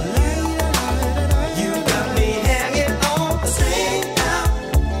 You got me hanging on the string now.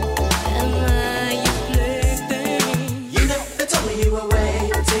 Am I your plaything? You never told me you were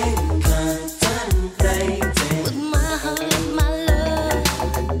waiting, contemplating. With my heart, my love.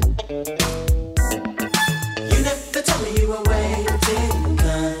 You never told me you were waiting,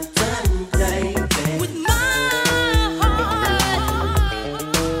 contemplating. With my heart.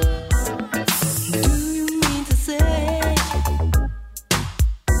 Do you mean to say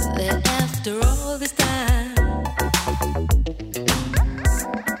that after all this time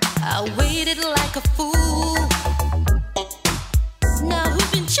I waited like a fool? Now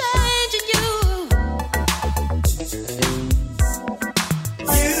who's been changing you?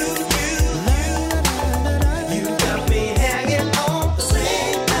 You got me hanging on the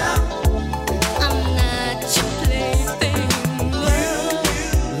string now. I'm not your plaything.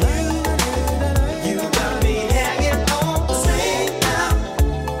 You got me hanging on the string now.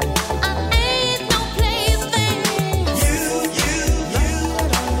 I ain't no plaything.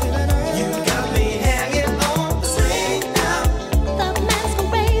 You got me hanging on the string now. Stop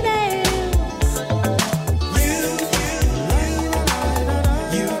masquerading.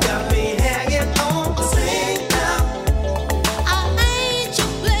 You got me hanging on the string now. I ain't your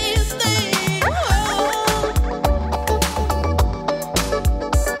plaything.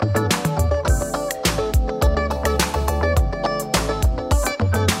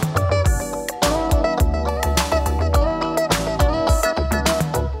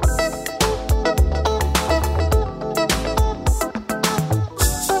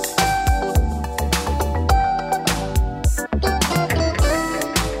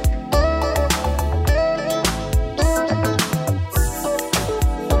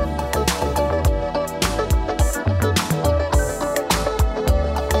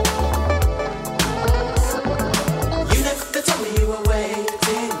 You never told me you were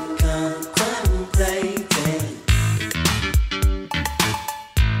waiting, contemplating.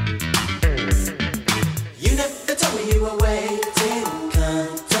 You never told me you were waiting,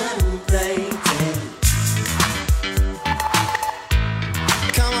 contemplating.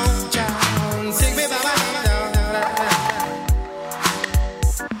 Come on, child, take me by my hand.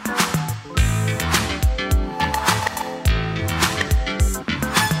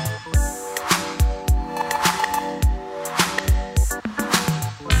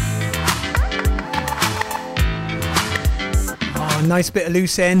 Oh, nice bit of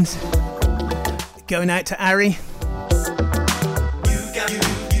loose end. Going out to Ari.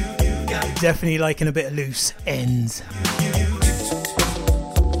 You Definitely liking a bit of loose ends.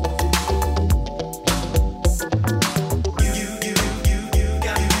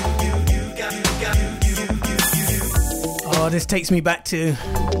 Oh, this takes me back to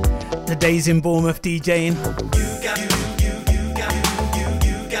the days in Bournemouth DJing.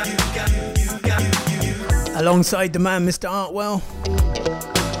 Alongside the man, Mr. Artwell.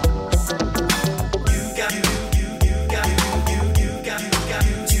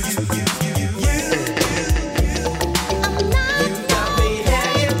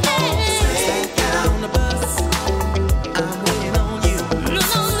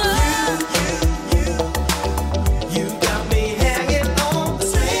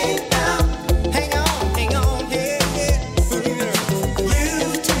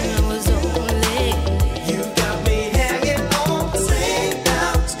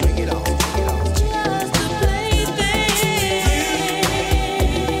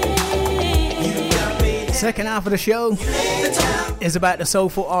 Second half of the show is about the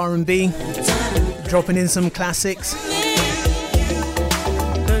soulful R&B, dropping in some classics,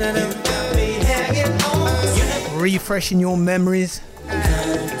 refreshing your memories.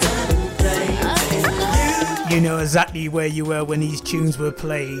 You know exactly where you were when these tunes were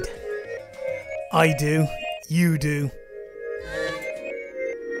played. I do, you do.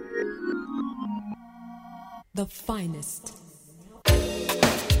 The finest.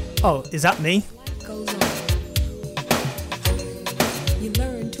 Oh, is that me? Goes on. You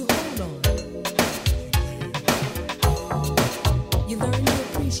learn to hold on. You learn to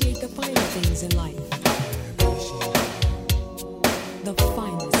appreciate the finer things in life. The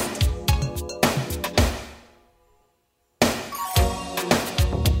finest.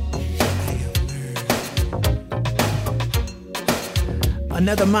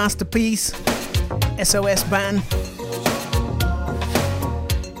 Another masterpiece, SOS Band.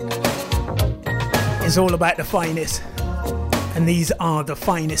 It's all about the finest, and these are the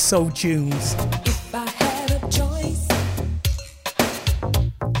finest soul tunes. If I had a choice,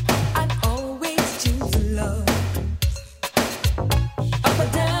 I'd always choose love. Up or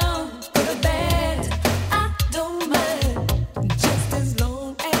down, good or bad, I don't mind, just as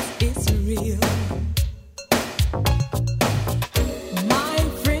long as it's real. My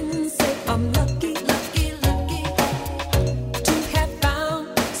friends say I'm lucky, lucky, lucky to have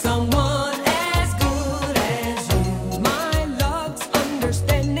found someone. My love's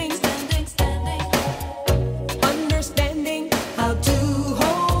understanding,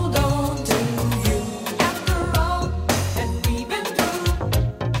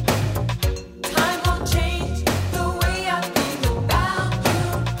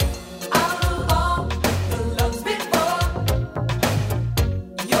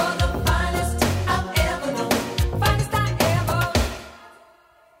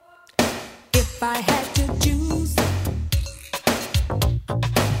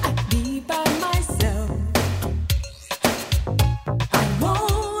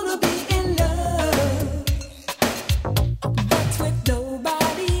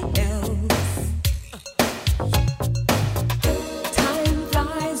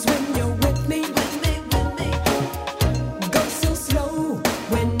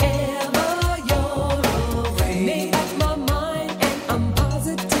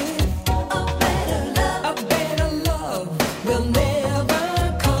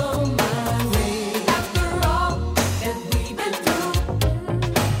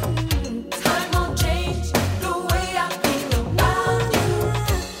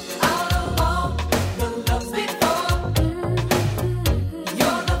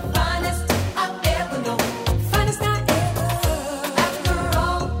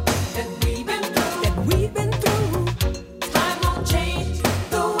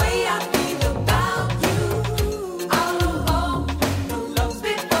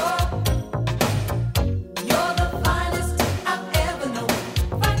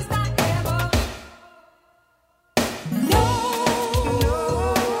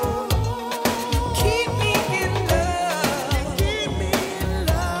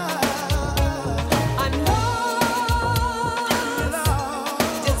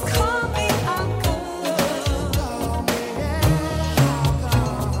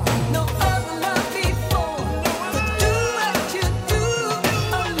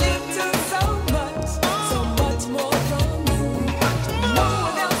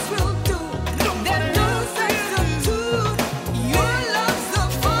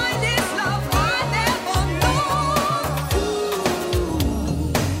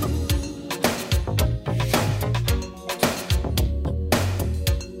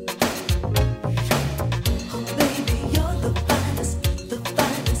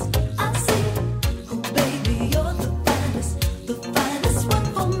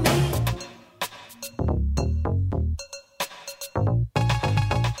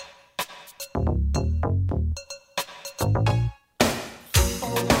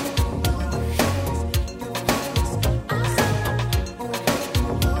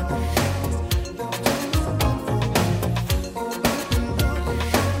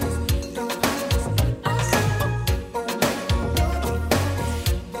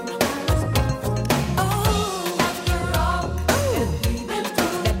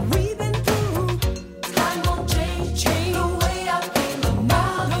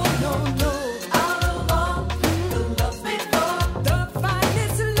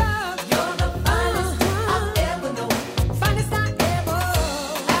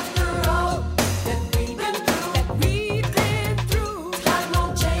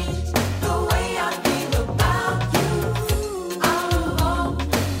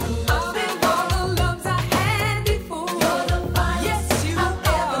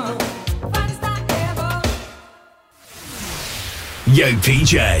 Yo,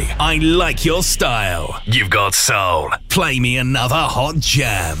 PJ, I like your style. You've got soul. Play me another hot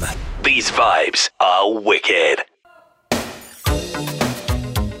jam. These vibes are wicked.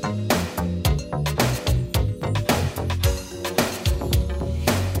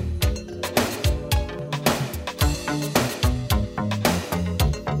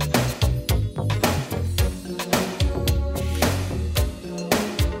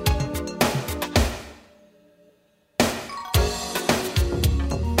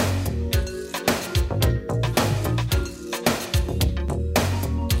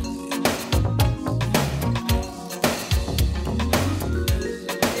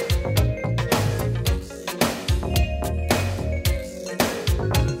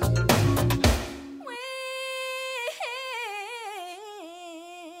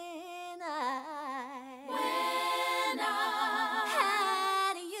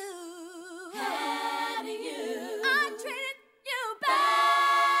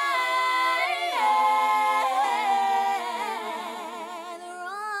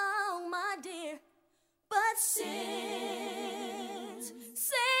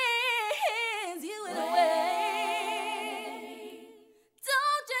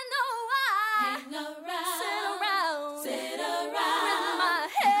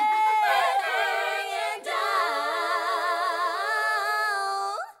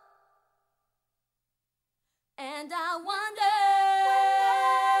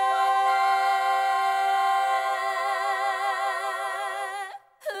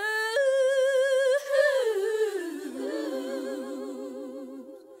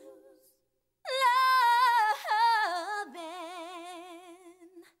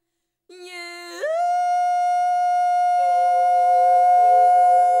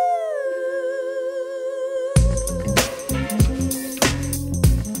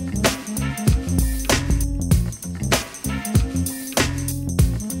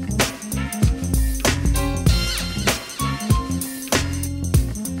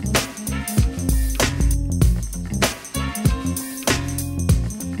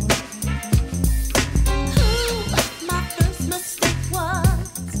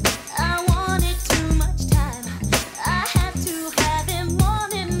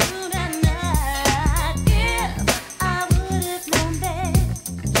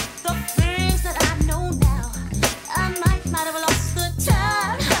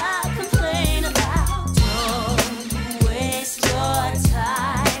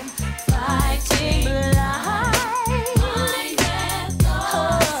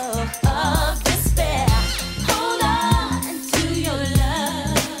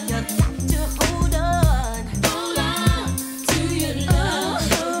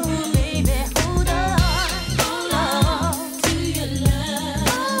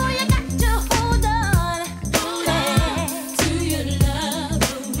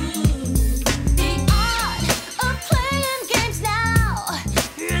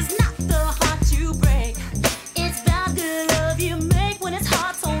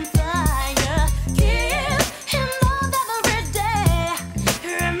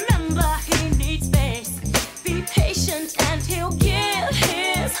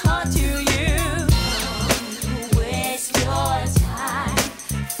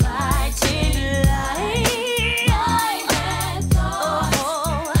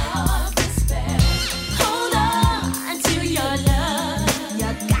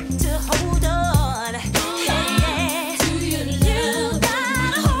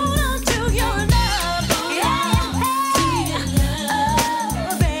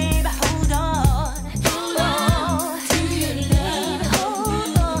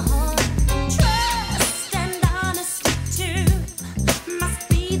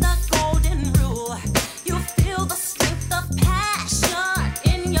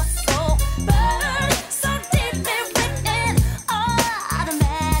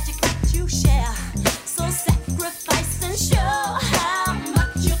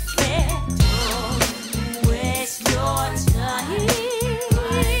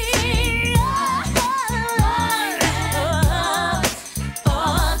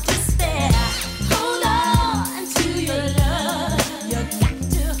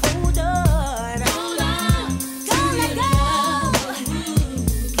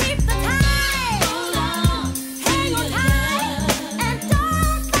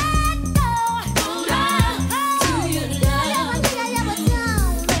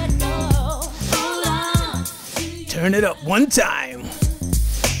 Turn it up one time.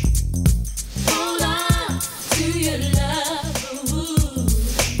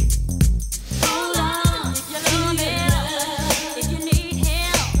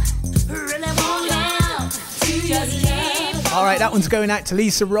 All right, that That one's going out to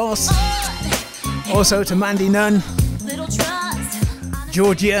Lisa Ross. Also to Mandy Nunn,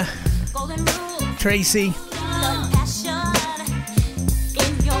 Georgia, Tracy.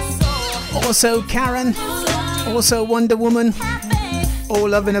 Also Karen. Also Wonder Woman. All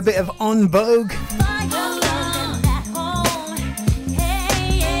loving a bit of En Vogue.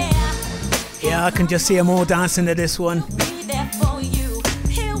 Yeah, I can just see them all dancing to this one.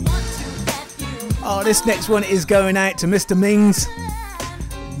 Oh, this next one is going out to Mr. Mings.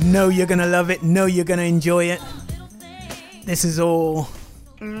 Know you're gonna love it. Know you're gonna enjoy it. This is all.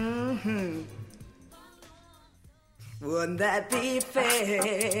 Wouldn't that be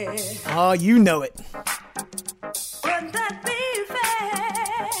fair? Oh, you know it. Wouldn't that be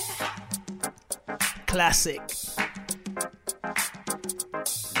fair? Classic.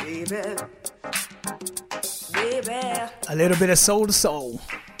 Baby, baby, A little bit of soul to soul.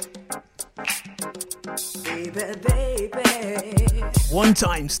 baby, baby. One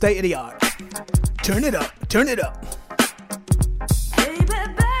time, state of the art. Turn it up, turn it up. Baby,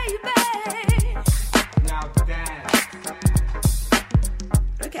 baby. Now dance.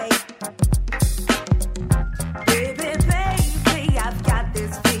 Okay. Baby, baby, I've got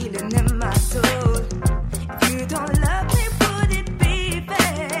this feeling in my soul. If you don't love me, would it be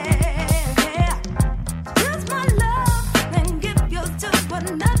fair? Use my love and give yours to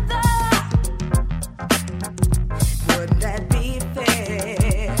another. Would that be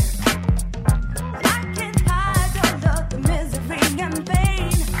fair? I can't hide all of the misery and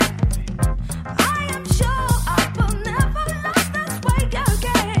pain. I am sure I will never love this way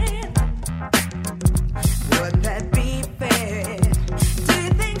again. Would that be fair? Do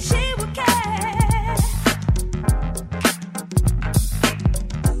you think she would care?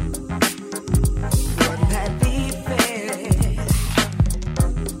 Would that be fair?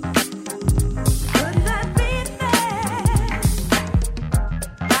 Would that be fair?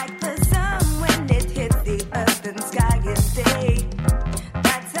 Like the sun when it hits the earth and sky is day.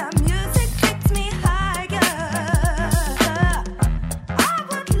 That's how music takes me higher. I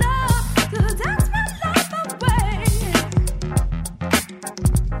would love to dance my life away.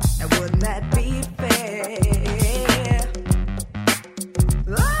 And wouldn't that be fair?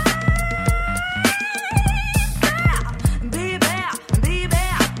 Be there, be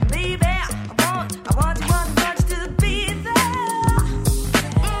there, be there. I want you to be there.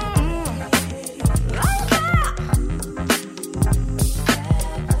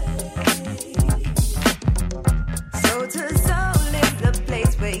 Soul to soul is the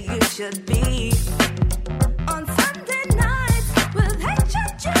place where you should be. On Sunday nights with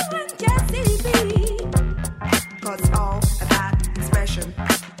HHU and Jesse B. 'Cause it's all about expression.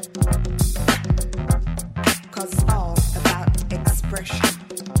 'Cause it's all about expression.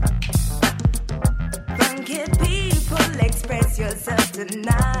 Funky people, express yourself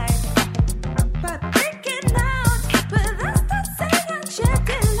tonight. But thinking out with us to sing and share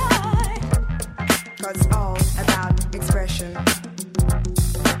delight. 'Cause it's all about expression.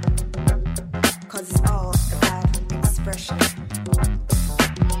 'Cause it's all about expression.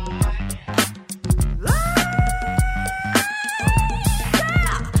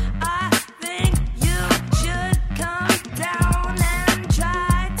 I think you should come down and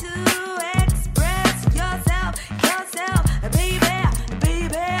try to express yourself, baby,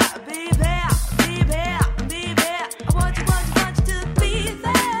 baby, baby, baby, baby. I want you to be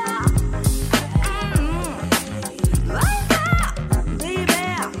there. Like that, baby.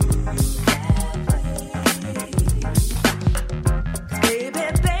 Baby,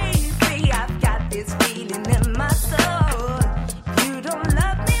 baby, I've got this feeling in my soul. You don't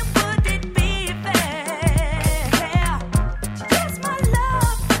love me, would it be fair? Use my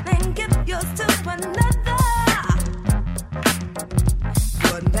love and give yours to another.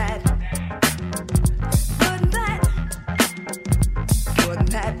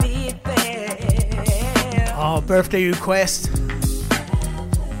 Wouldn't that be fair? Oh, birthday request.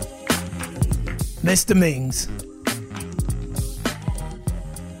 Mr. Mings.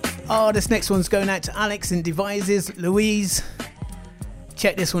 Oh, this next one's going out to Alex and Devices, Louise.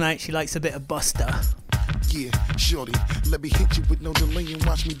 Check this one out, she likes a bit of Buster. Yeah, shorty, let me hit you with no delay and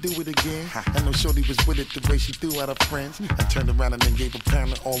watch me do it again. I know shorty was with it the way she threw out her friends. I turned around and then gave a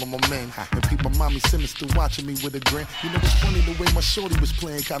pound to all of my men. And people, mommy sinister watching me with a grin. You know it's funny the way my shorty was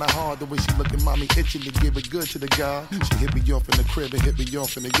playing kinda hard. The way she looked at mommy itching to give it good to the God. She hit me off in the crib and hit me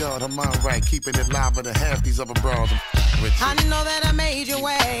off in the yard. Her mind right, keeping it live than half these other bras. I know that I made you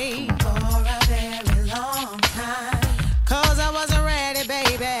wait for a very long time. 'Cause I wasn't ready,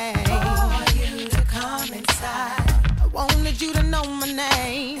 baby, for you to come inside. I wanted you to know my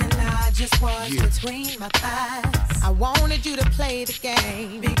name, and I just was between my thighs. I wanted wanted you to play the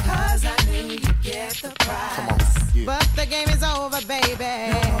game because I knew you'd get the prize. But the game is over,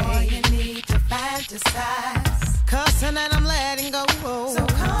 baby. No more you need to fantasize. Cause tonight I'm letting go. So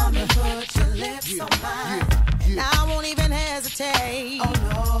come and put your lips on mine. And I won't even hesitate. Oh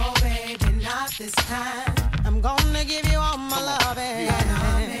no, baby, not this time. I'm gonna give you all my loving. And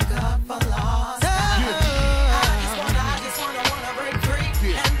I'll make up for lost time. I just wanna break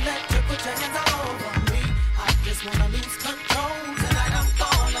free and let you put your hands all over me. I just wanna lose control. Tonight I'm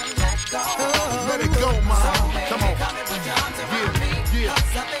gonna let go. Let it go, ma. Come on. Come and put your arms around me.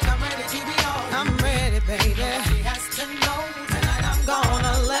 Cause I think I'm ready to be on. I'm ready, baby. She has to know tonight I'm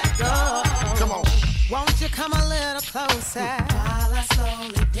gonna let go. Come on. Won't you come a little closer while I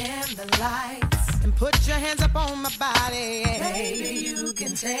slowly dim the lights and put your hands up on my body? Baby, you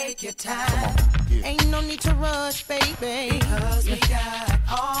can take your time. Ain't no need to rush, baby, because we got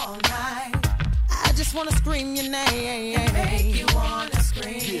all night. I just wanna scream your name and make you wanna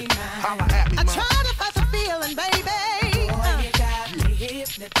scream mine. I try to fight the feeling, baby. Boy, you got me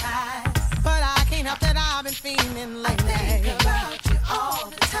hypnotized, but I can't help that I've been feeling lately. I think about you all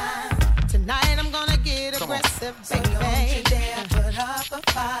the time. Tonight I'm gonna get aggressive, baby. So don't you dare put up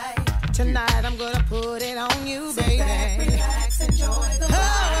a fight. Tonight I'm gonna put it on you, baby. Sit back, relax, enjoy the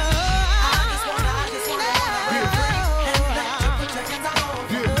vibe. I just wanna break free and let you put your hands all over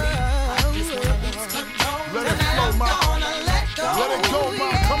me. I just wanna lose control. Let it Tonight flow, I'm ma. gonna let go. Let it go, ma.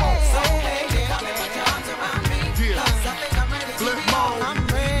 Come on. So baby, come and put your arms around me. Cause I think I'm ready to be on. I'm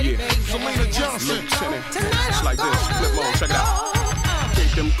ready, baby. Selena Johnson. Tonight It's I'm like this. gonna Flip mode. let Check it out. go.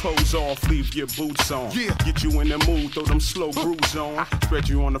 Take them clothes off, leave your boots on. Get you in the mood, throw them slow grooves on. Spread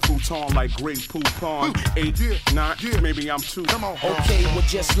you on the futon like great poupon. 8, 9, maybe I'm 2. Come on. Okay, well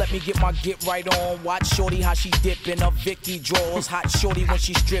just let me get my get right on. Watch shorty how she dipping her Vicky draws. Hot shorty when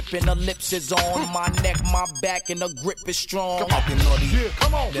she stripping, her lips is on. My neck, my back, and her grip is strong. Come on, naughty.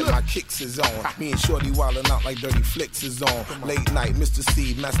 Come on, then my kicks is on. Me and Shorty wildin' out like Dirty Flicks is on. Late night, Mr.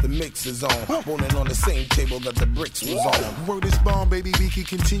 C, Master Mix is on. Rolling on the same table that the bricks was on. Word is bomb, baby. We can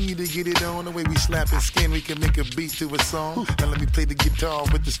continue to get it on. The way we slap his skin, we can make a beat to a song. Now let me play the guitar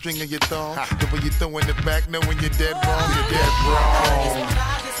with the string of your thumb. The way you throw in the back, knowing you're dead wrong. You're dead wrong.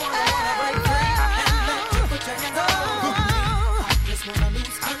 I just wanna break free and let you put your hands all over me. I just wanna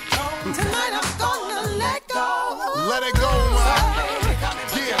lose control. Tonight I'm gonna let go. Let it go, man. Baby, come and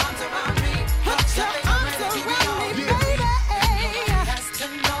put your arms around me. Put your arms around me, baby. Has to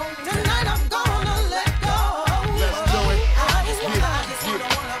know tonight I'm gonna let go. Let's do it. I just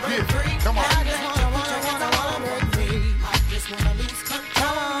wanna break free. Come on. I just wanna break free. I just wanna lose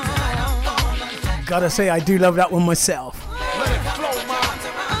control. Tonight I'm gonna let Gotta say, I do love that one myself.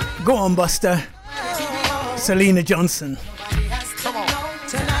 Go on, Buster. Selena Johnson.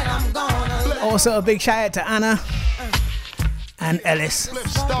 tonight I'm gonna let Also, a big shout out to Anna and Ellis.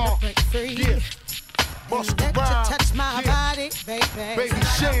 break free. Let you touch my body, baby. Baby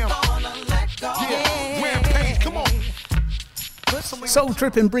Sham. Let go. Rampage, come on. Soul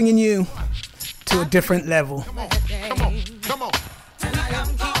Tripping, bringing you to a different level. Come on. Tonight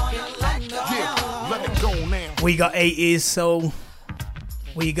I'm gonna let go. Yeah, let it go now. We got 80s soul.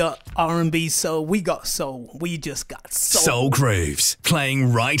 We got R&B soul. We got soul. We just got soul. Soul Grooves,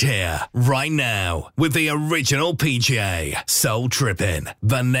 playing right here, right now, with the original PJ. Soul Trippin',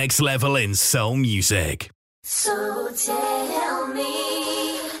 the next level in soul music. So tell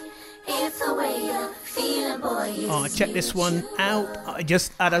me if the way you're feeling, boy, is Oh, check this one out. I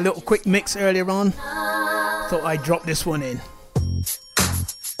just had a little quick mix earlier on. Thought I'd drop this one in.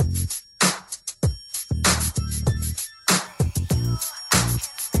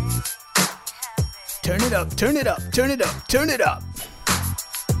 Turn it up, turn it up, turn it up, turn it up.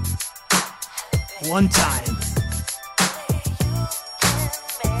 One time.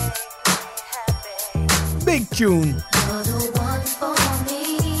 Big tune. You're the one for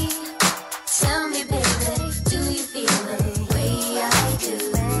me. Tell me, baby, do you feel the way I do?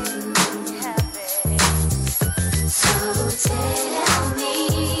 So tell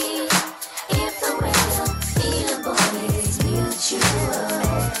me if the way you're feeling, boy, is mutual.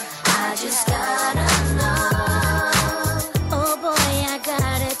 I just gotta know. Oh boy, I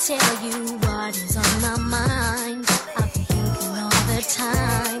gotta tell you what is on my mind. I've been thinking all the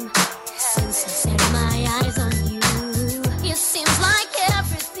time since I set my eyes on you. It seems like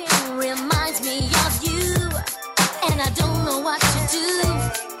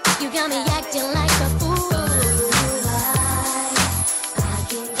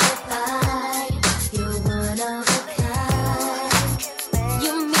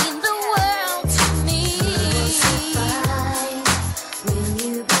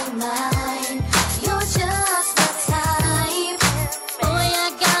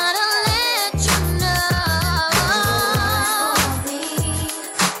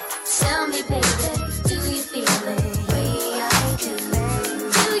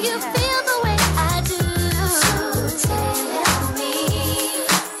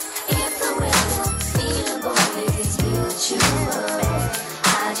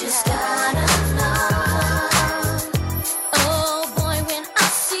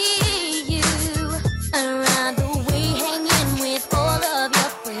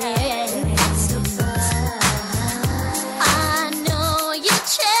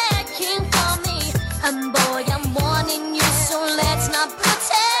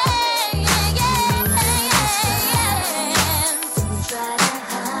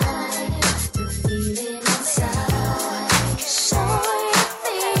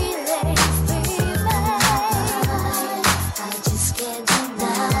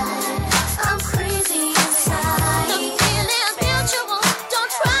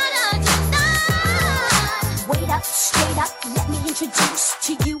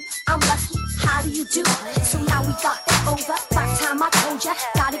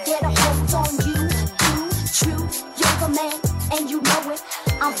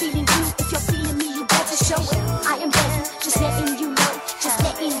I'm feeling you. If you're feeling me, you better show it. I am ready, just letting you know. Just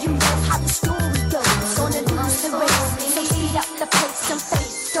letting you know how the story goes. Gonna lose the race, so speed up the pace. Some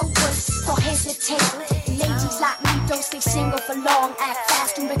face, don't waste, don't hesitate. Ladies like me don't stay single for long. Act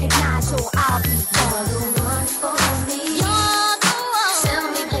fast and recognize, or I'll be gone. You're the one for me. You're the one. Tell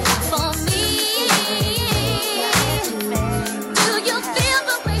me, baby, for me. Do you feel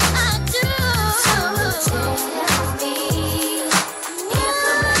the way I do? So tell me. If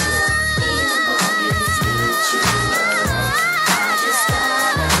the rain is mutual, I just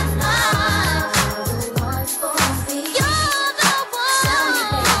gotta know. You're the one for me. You're the one. Tell me,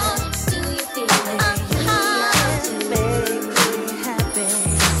 baby, do you feel it?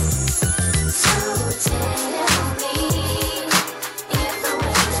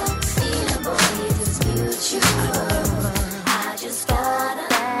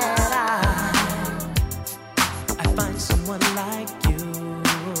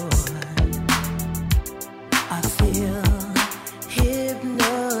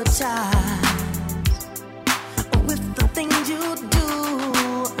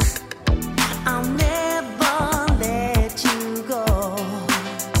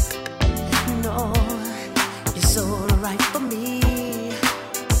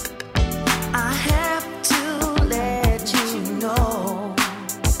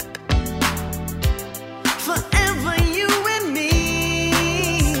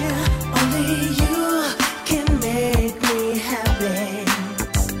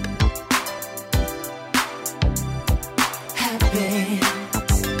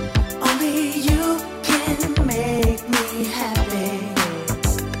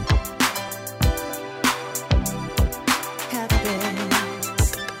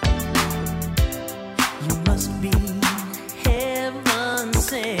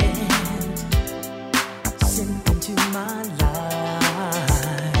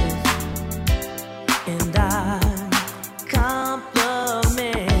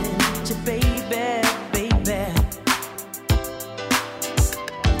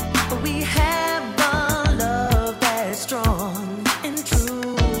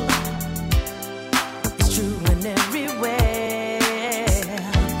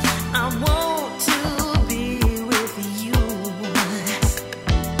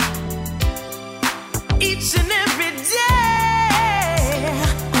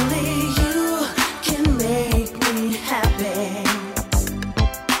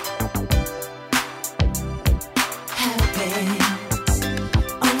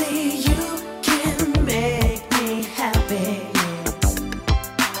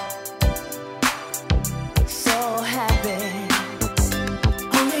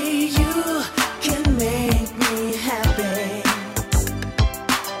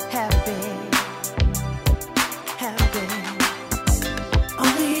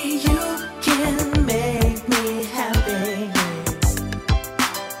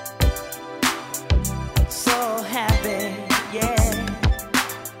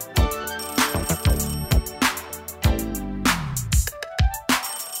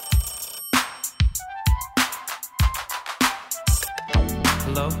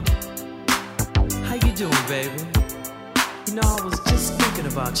 Hello? How you doing, baby? You know, I was just thinking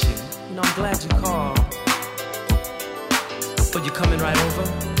about you. You know, I'm glad you called. But you coming right over?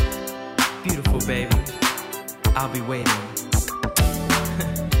 Beautiful, baby. I'll be waiting.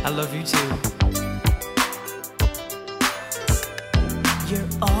 I love you too. You're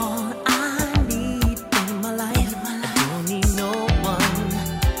all I need in my life. I don't need no one.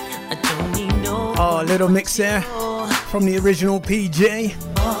 I don't need no one. Oh, a little mix there from the original PJ.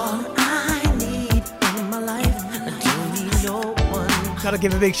 All I need in my life. I don't need no one. Gotta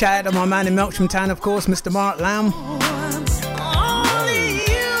give a big shout out to my man in Melksham Town, of course, Mr. Mark Lamb. Only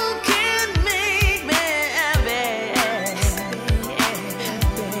you can make me happy.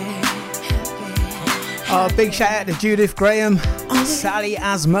 Big shout out to Judith Graham, Sally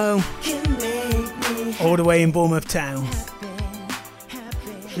Asmo, all the way in Bournemouth Town,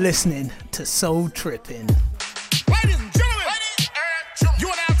 listening to Soul Trippin'. Ladies and gentlemen, you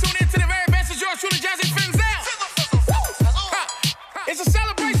are now tuned into the very best of yours truly, Jazzy Finzel. It's a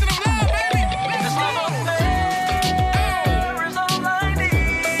celebration of love, baby. This love affair is all I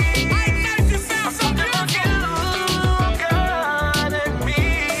need. I know you sound so beautiful. God and me.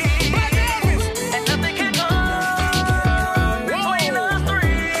 Black Elvis. And nothing can come between us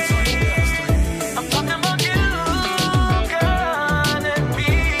three. I'm talking about you, God and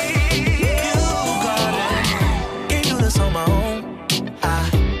me. You, God and me.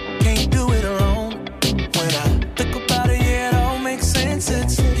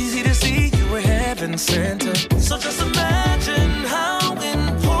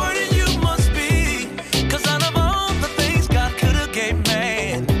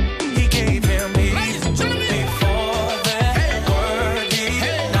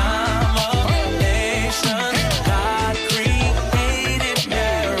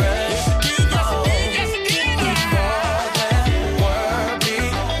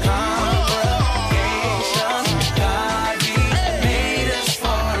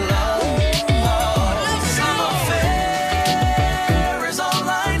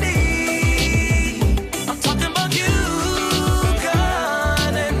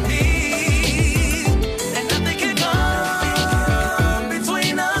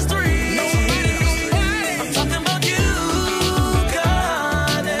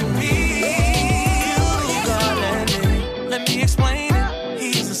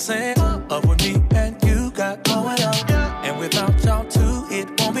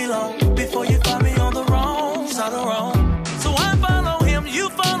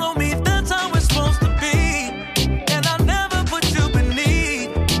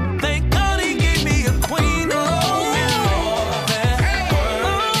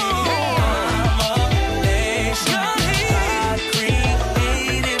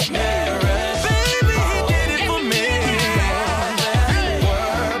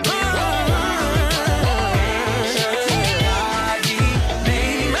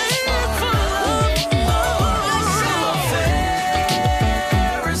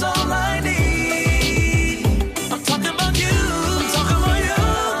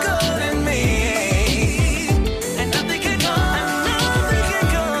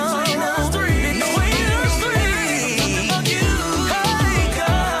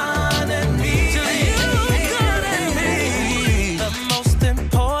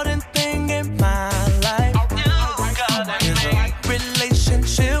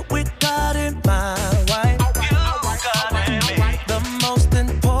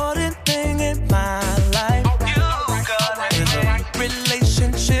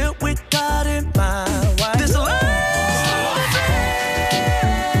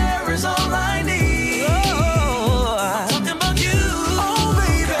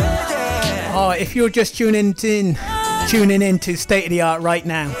 Oh, if you're just tuning in to State of the Art right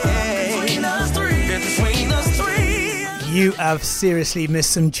now, you have seriously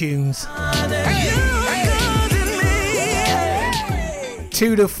missed some tunes.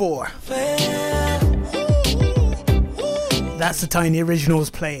 2 to 4. That's the time the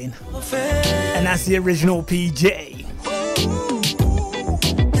original's playing. And that's the original PJ.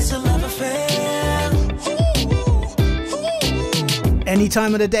 Any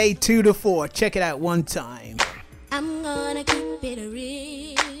time of the day, 2 to 4. Check it out one time. I'm gonna keep it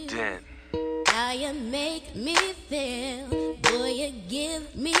real. How you make me feel. Boy, you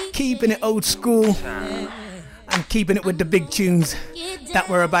give me. Keeping it old school. And keeping it with the big tunes that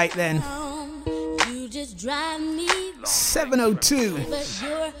were about then. You just drive me. 702. But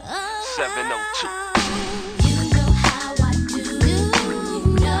you're 702.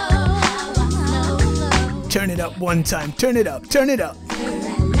 Turn it up one time. Turn it up. Turn it up.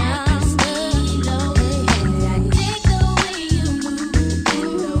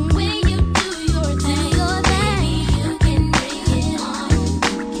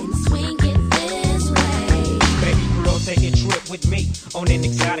 With me on an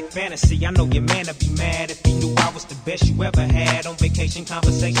exotic fantasy. I know your man would be mad if he knew I was the best you ever had. On vacation,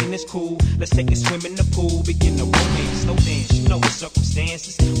 conversation is cool. Let's take a swim in the pool. Begin to romance, no dance. You know the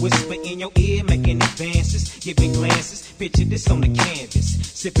circumstances. Whisper in your ear, making advances. Giving glances. Picture this on the canvas.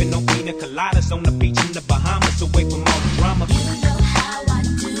 Sipping on pina coladas on the beach in the Bahamas. Away from all the drama. You know how I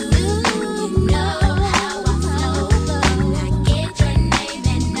do. You know.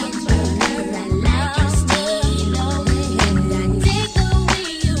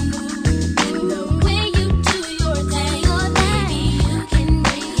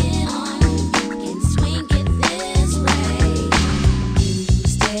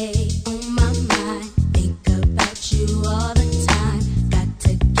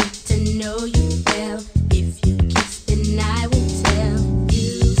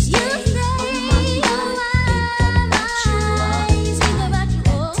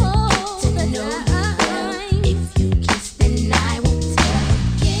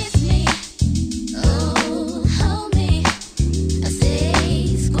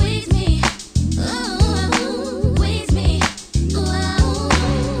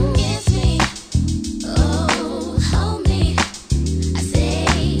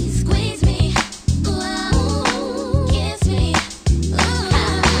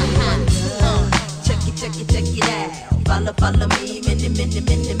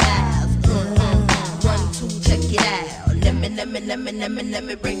 Let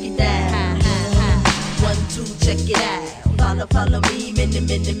me break it down. 1, 2, check it out. Follow me, mini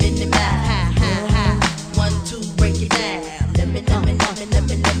mile. 1, 2, break it down. Let me break it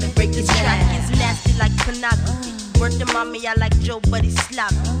down. This track is nasty like pornography. Word to mommy, I like Joe Buddy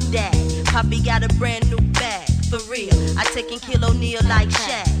sloppy. Dad, Poppy got a brand new bag. For real, I take and kill O'Neal like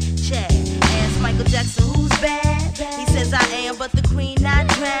Shaq. Chad, ask Michael Jackson who's bad. He says I am, but the queen I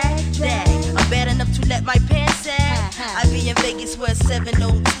drag. Dad, I'm bad enough to let my pants sag. I be in Vegas where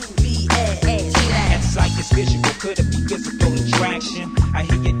 702 be at. That sight is visual, could it be physical attraction? I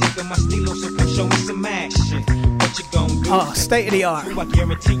hear you digging my stilo, so come show me some action. What you gon' do? Oh, State of the Art. I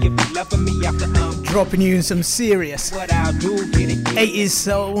guarantee you be loving me after dropping you in some serious what I'll do, get it, 80s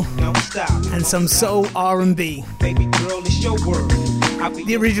soul don't stop. And some soul R&B. Baby girl, it's your world.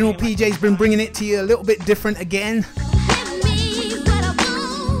 The original PJ's been bringing it to you a little bit different again.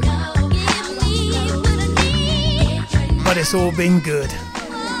 But it's all been good.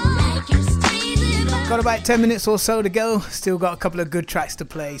 Got about 10 minutes or so to go. Still got a couple of good tracks to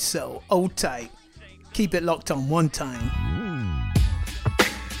play, so hold tight. Keep it locked on one time.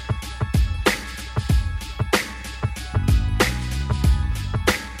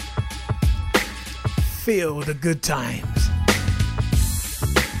 Feel the good times.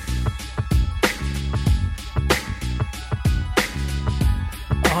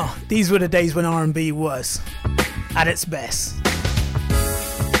 Oh, these were the days when R&B was at its best.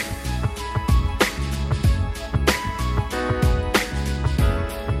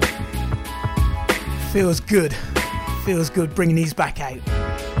 Feels good. Feels good bringing these back out.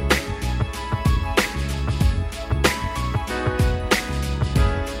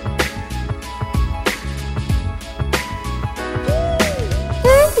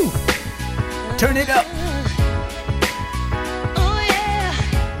 Woo! Turn it up. Oh yeah.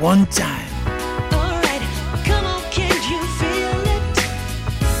 One time. Alright, come on, can you feel it?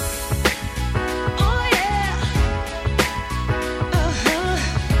 Oh yeah.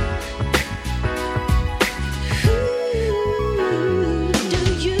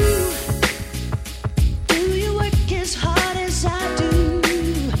 Do you work as hard as I do?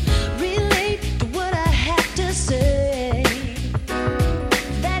 Relate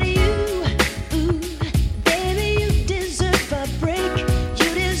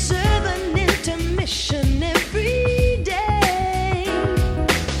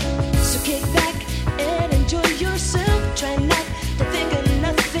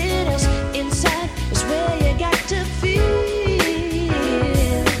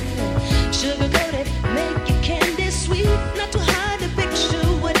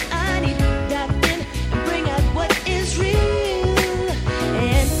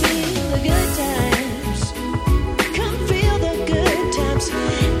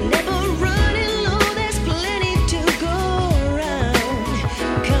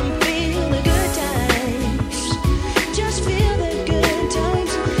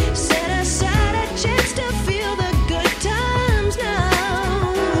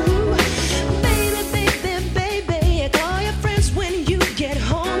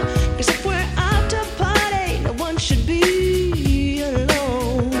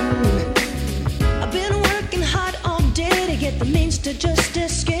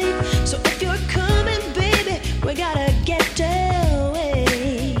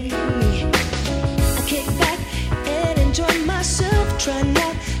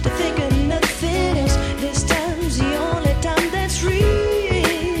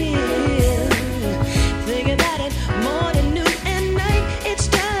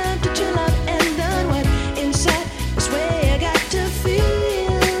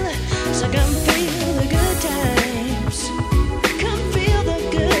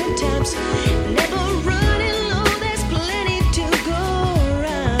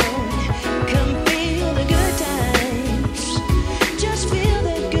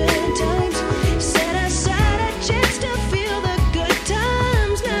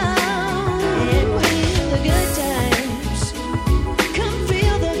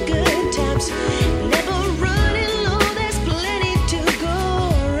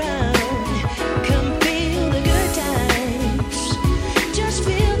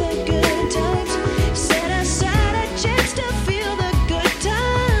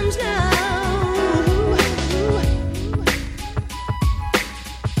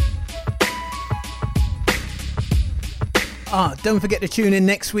Don't forget to tune in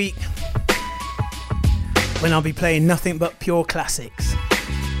next week when I'll be playing nothing but pure classics.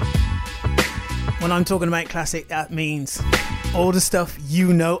 When I'm talking about classic, that means all the stuff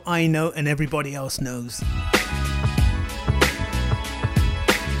you know, I know, and everybody else knows.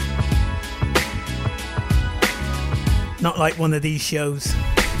 Not like one of these shows.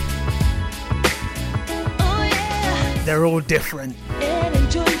 They're all different. And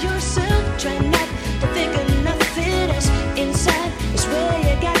enjoy yourself. Try not to think of nothing else. Inside is where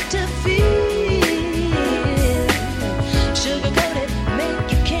you got to feel. Sugar coated,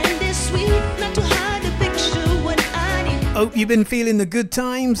 make your candy sweet. Not too hard to picture what I need. Hope you've been feeling the good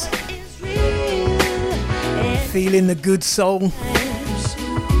times. Feeling the good soul.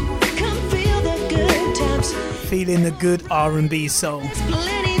 Come feel the good times. Feeling the good R&B soul.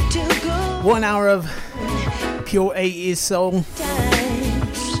 Plenty to go. 1 hour of pure 80s soul.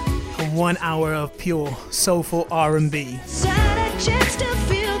 And 1 hour of pure soulful R&B. Got a chance to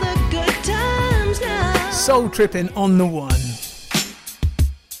feel the good times now. Soul tripping on the one.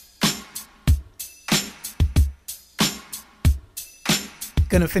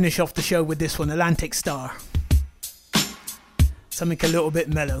 Gonna finish off the show with this one, Atlantic Star. Something a little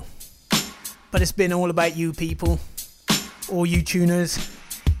bit mellow. But it's been all about you people. All you tuners,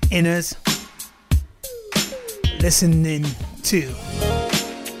 inners. Listening to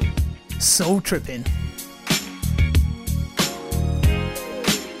Soul Tripping.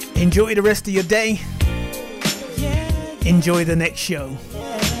 Enjoy the rest of your day. Enjoy the next show.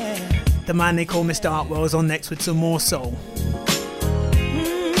 The man they call Mr. Artwell is on next with some more soul.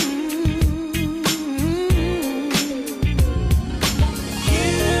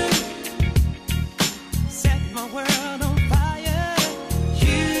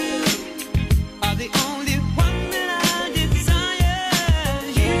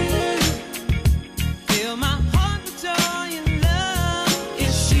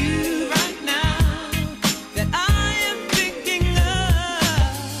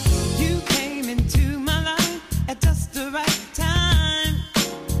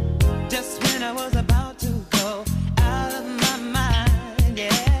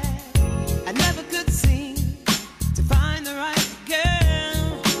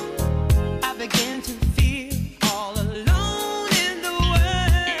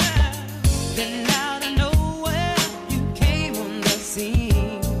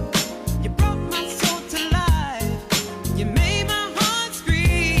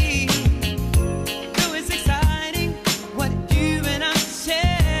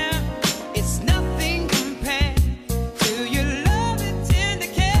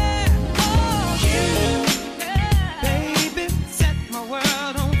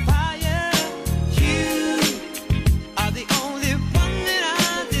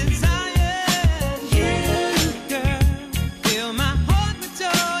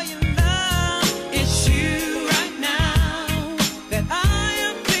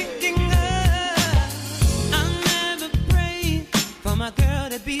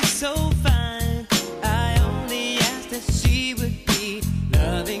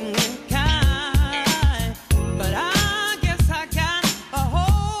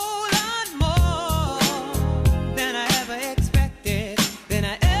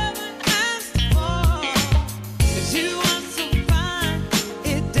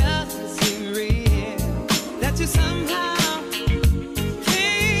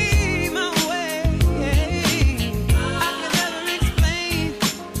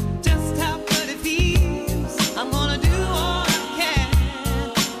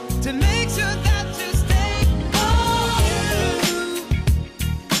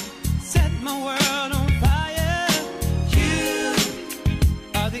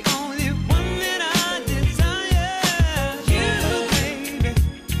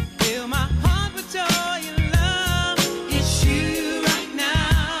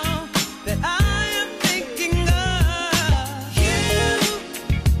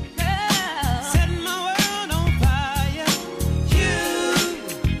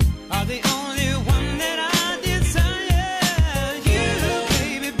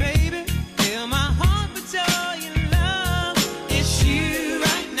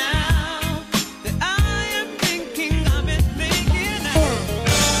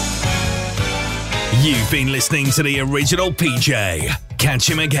 You've been listening to the original PJ. Catch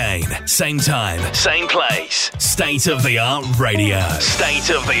him again, same time, same place. State of the Art Radio. State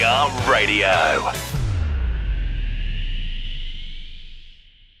of the Art Radio.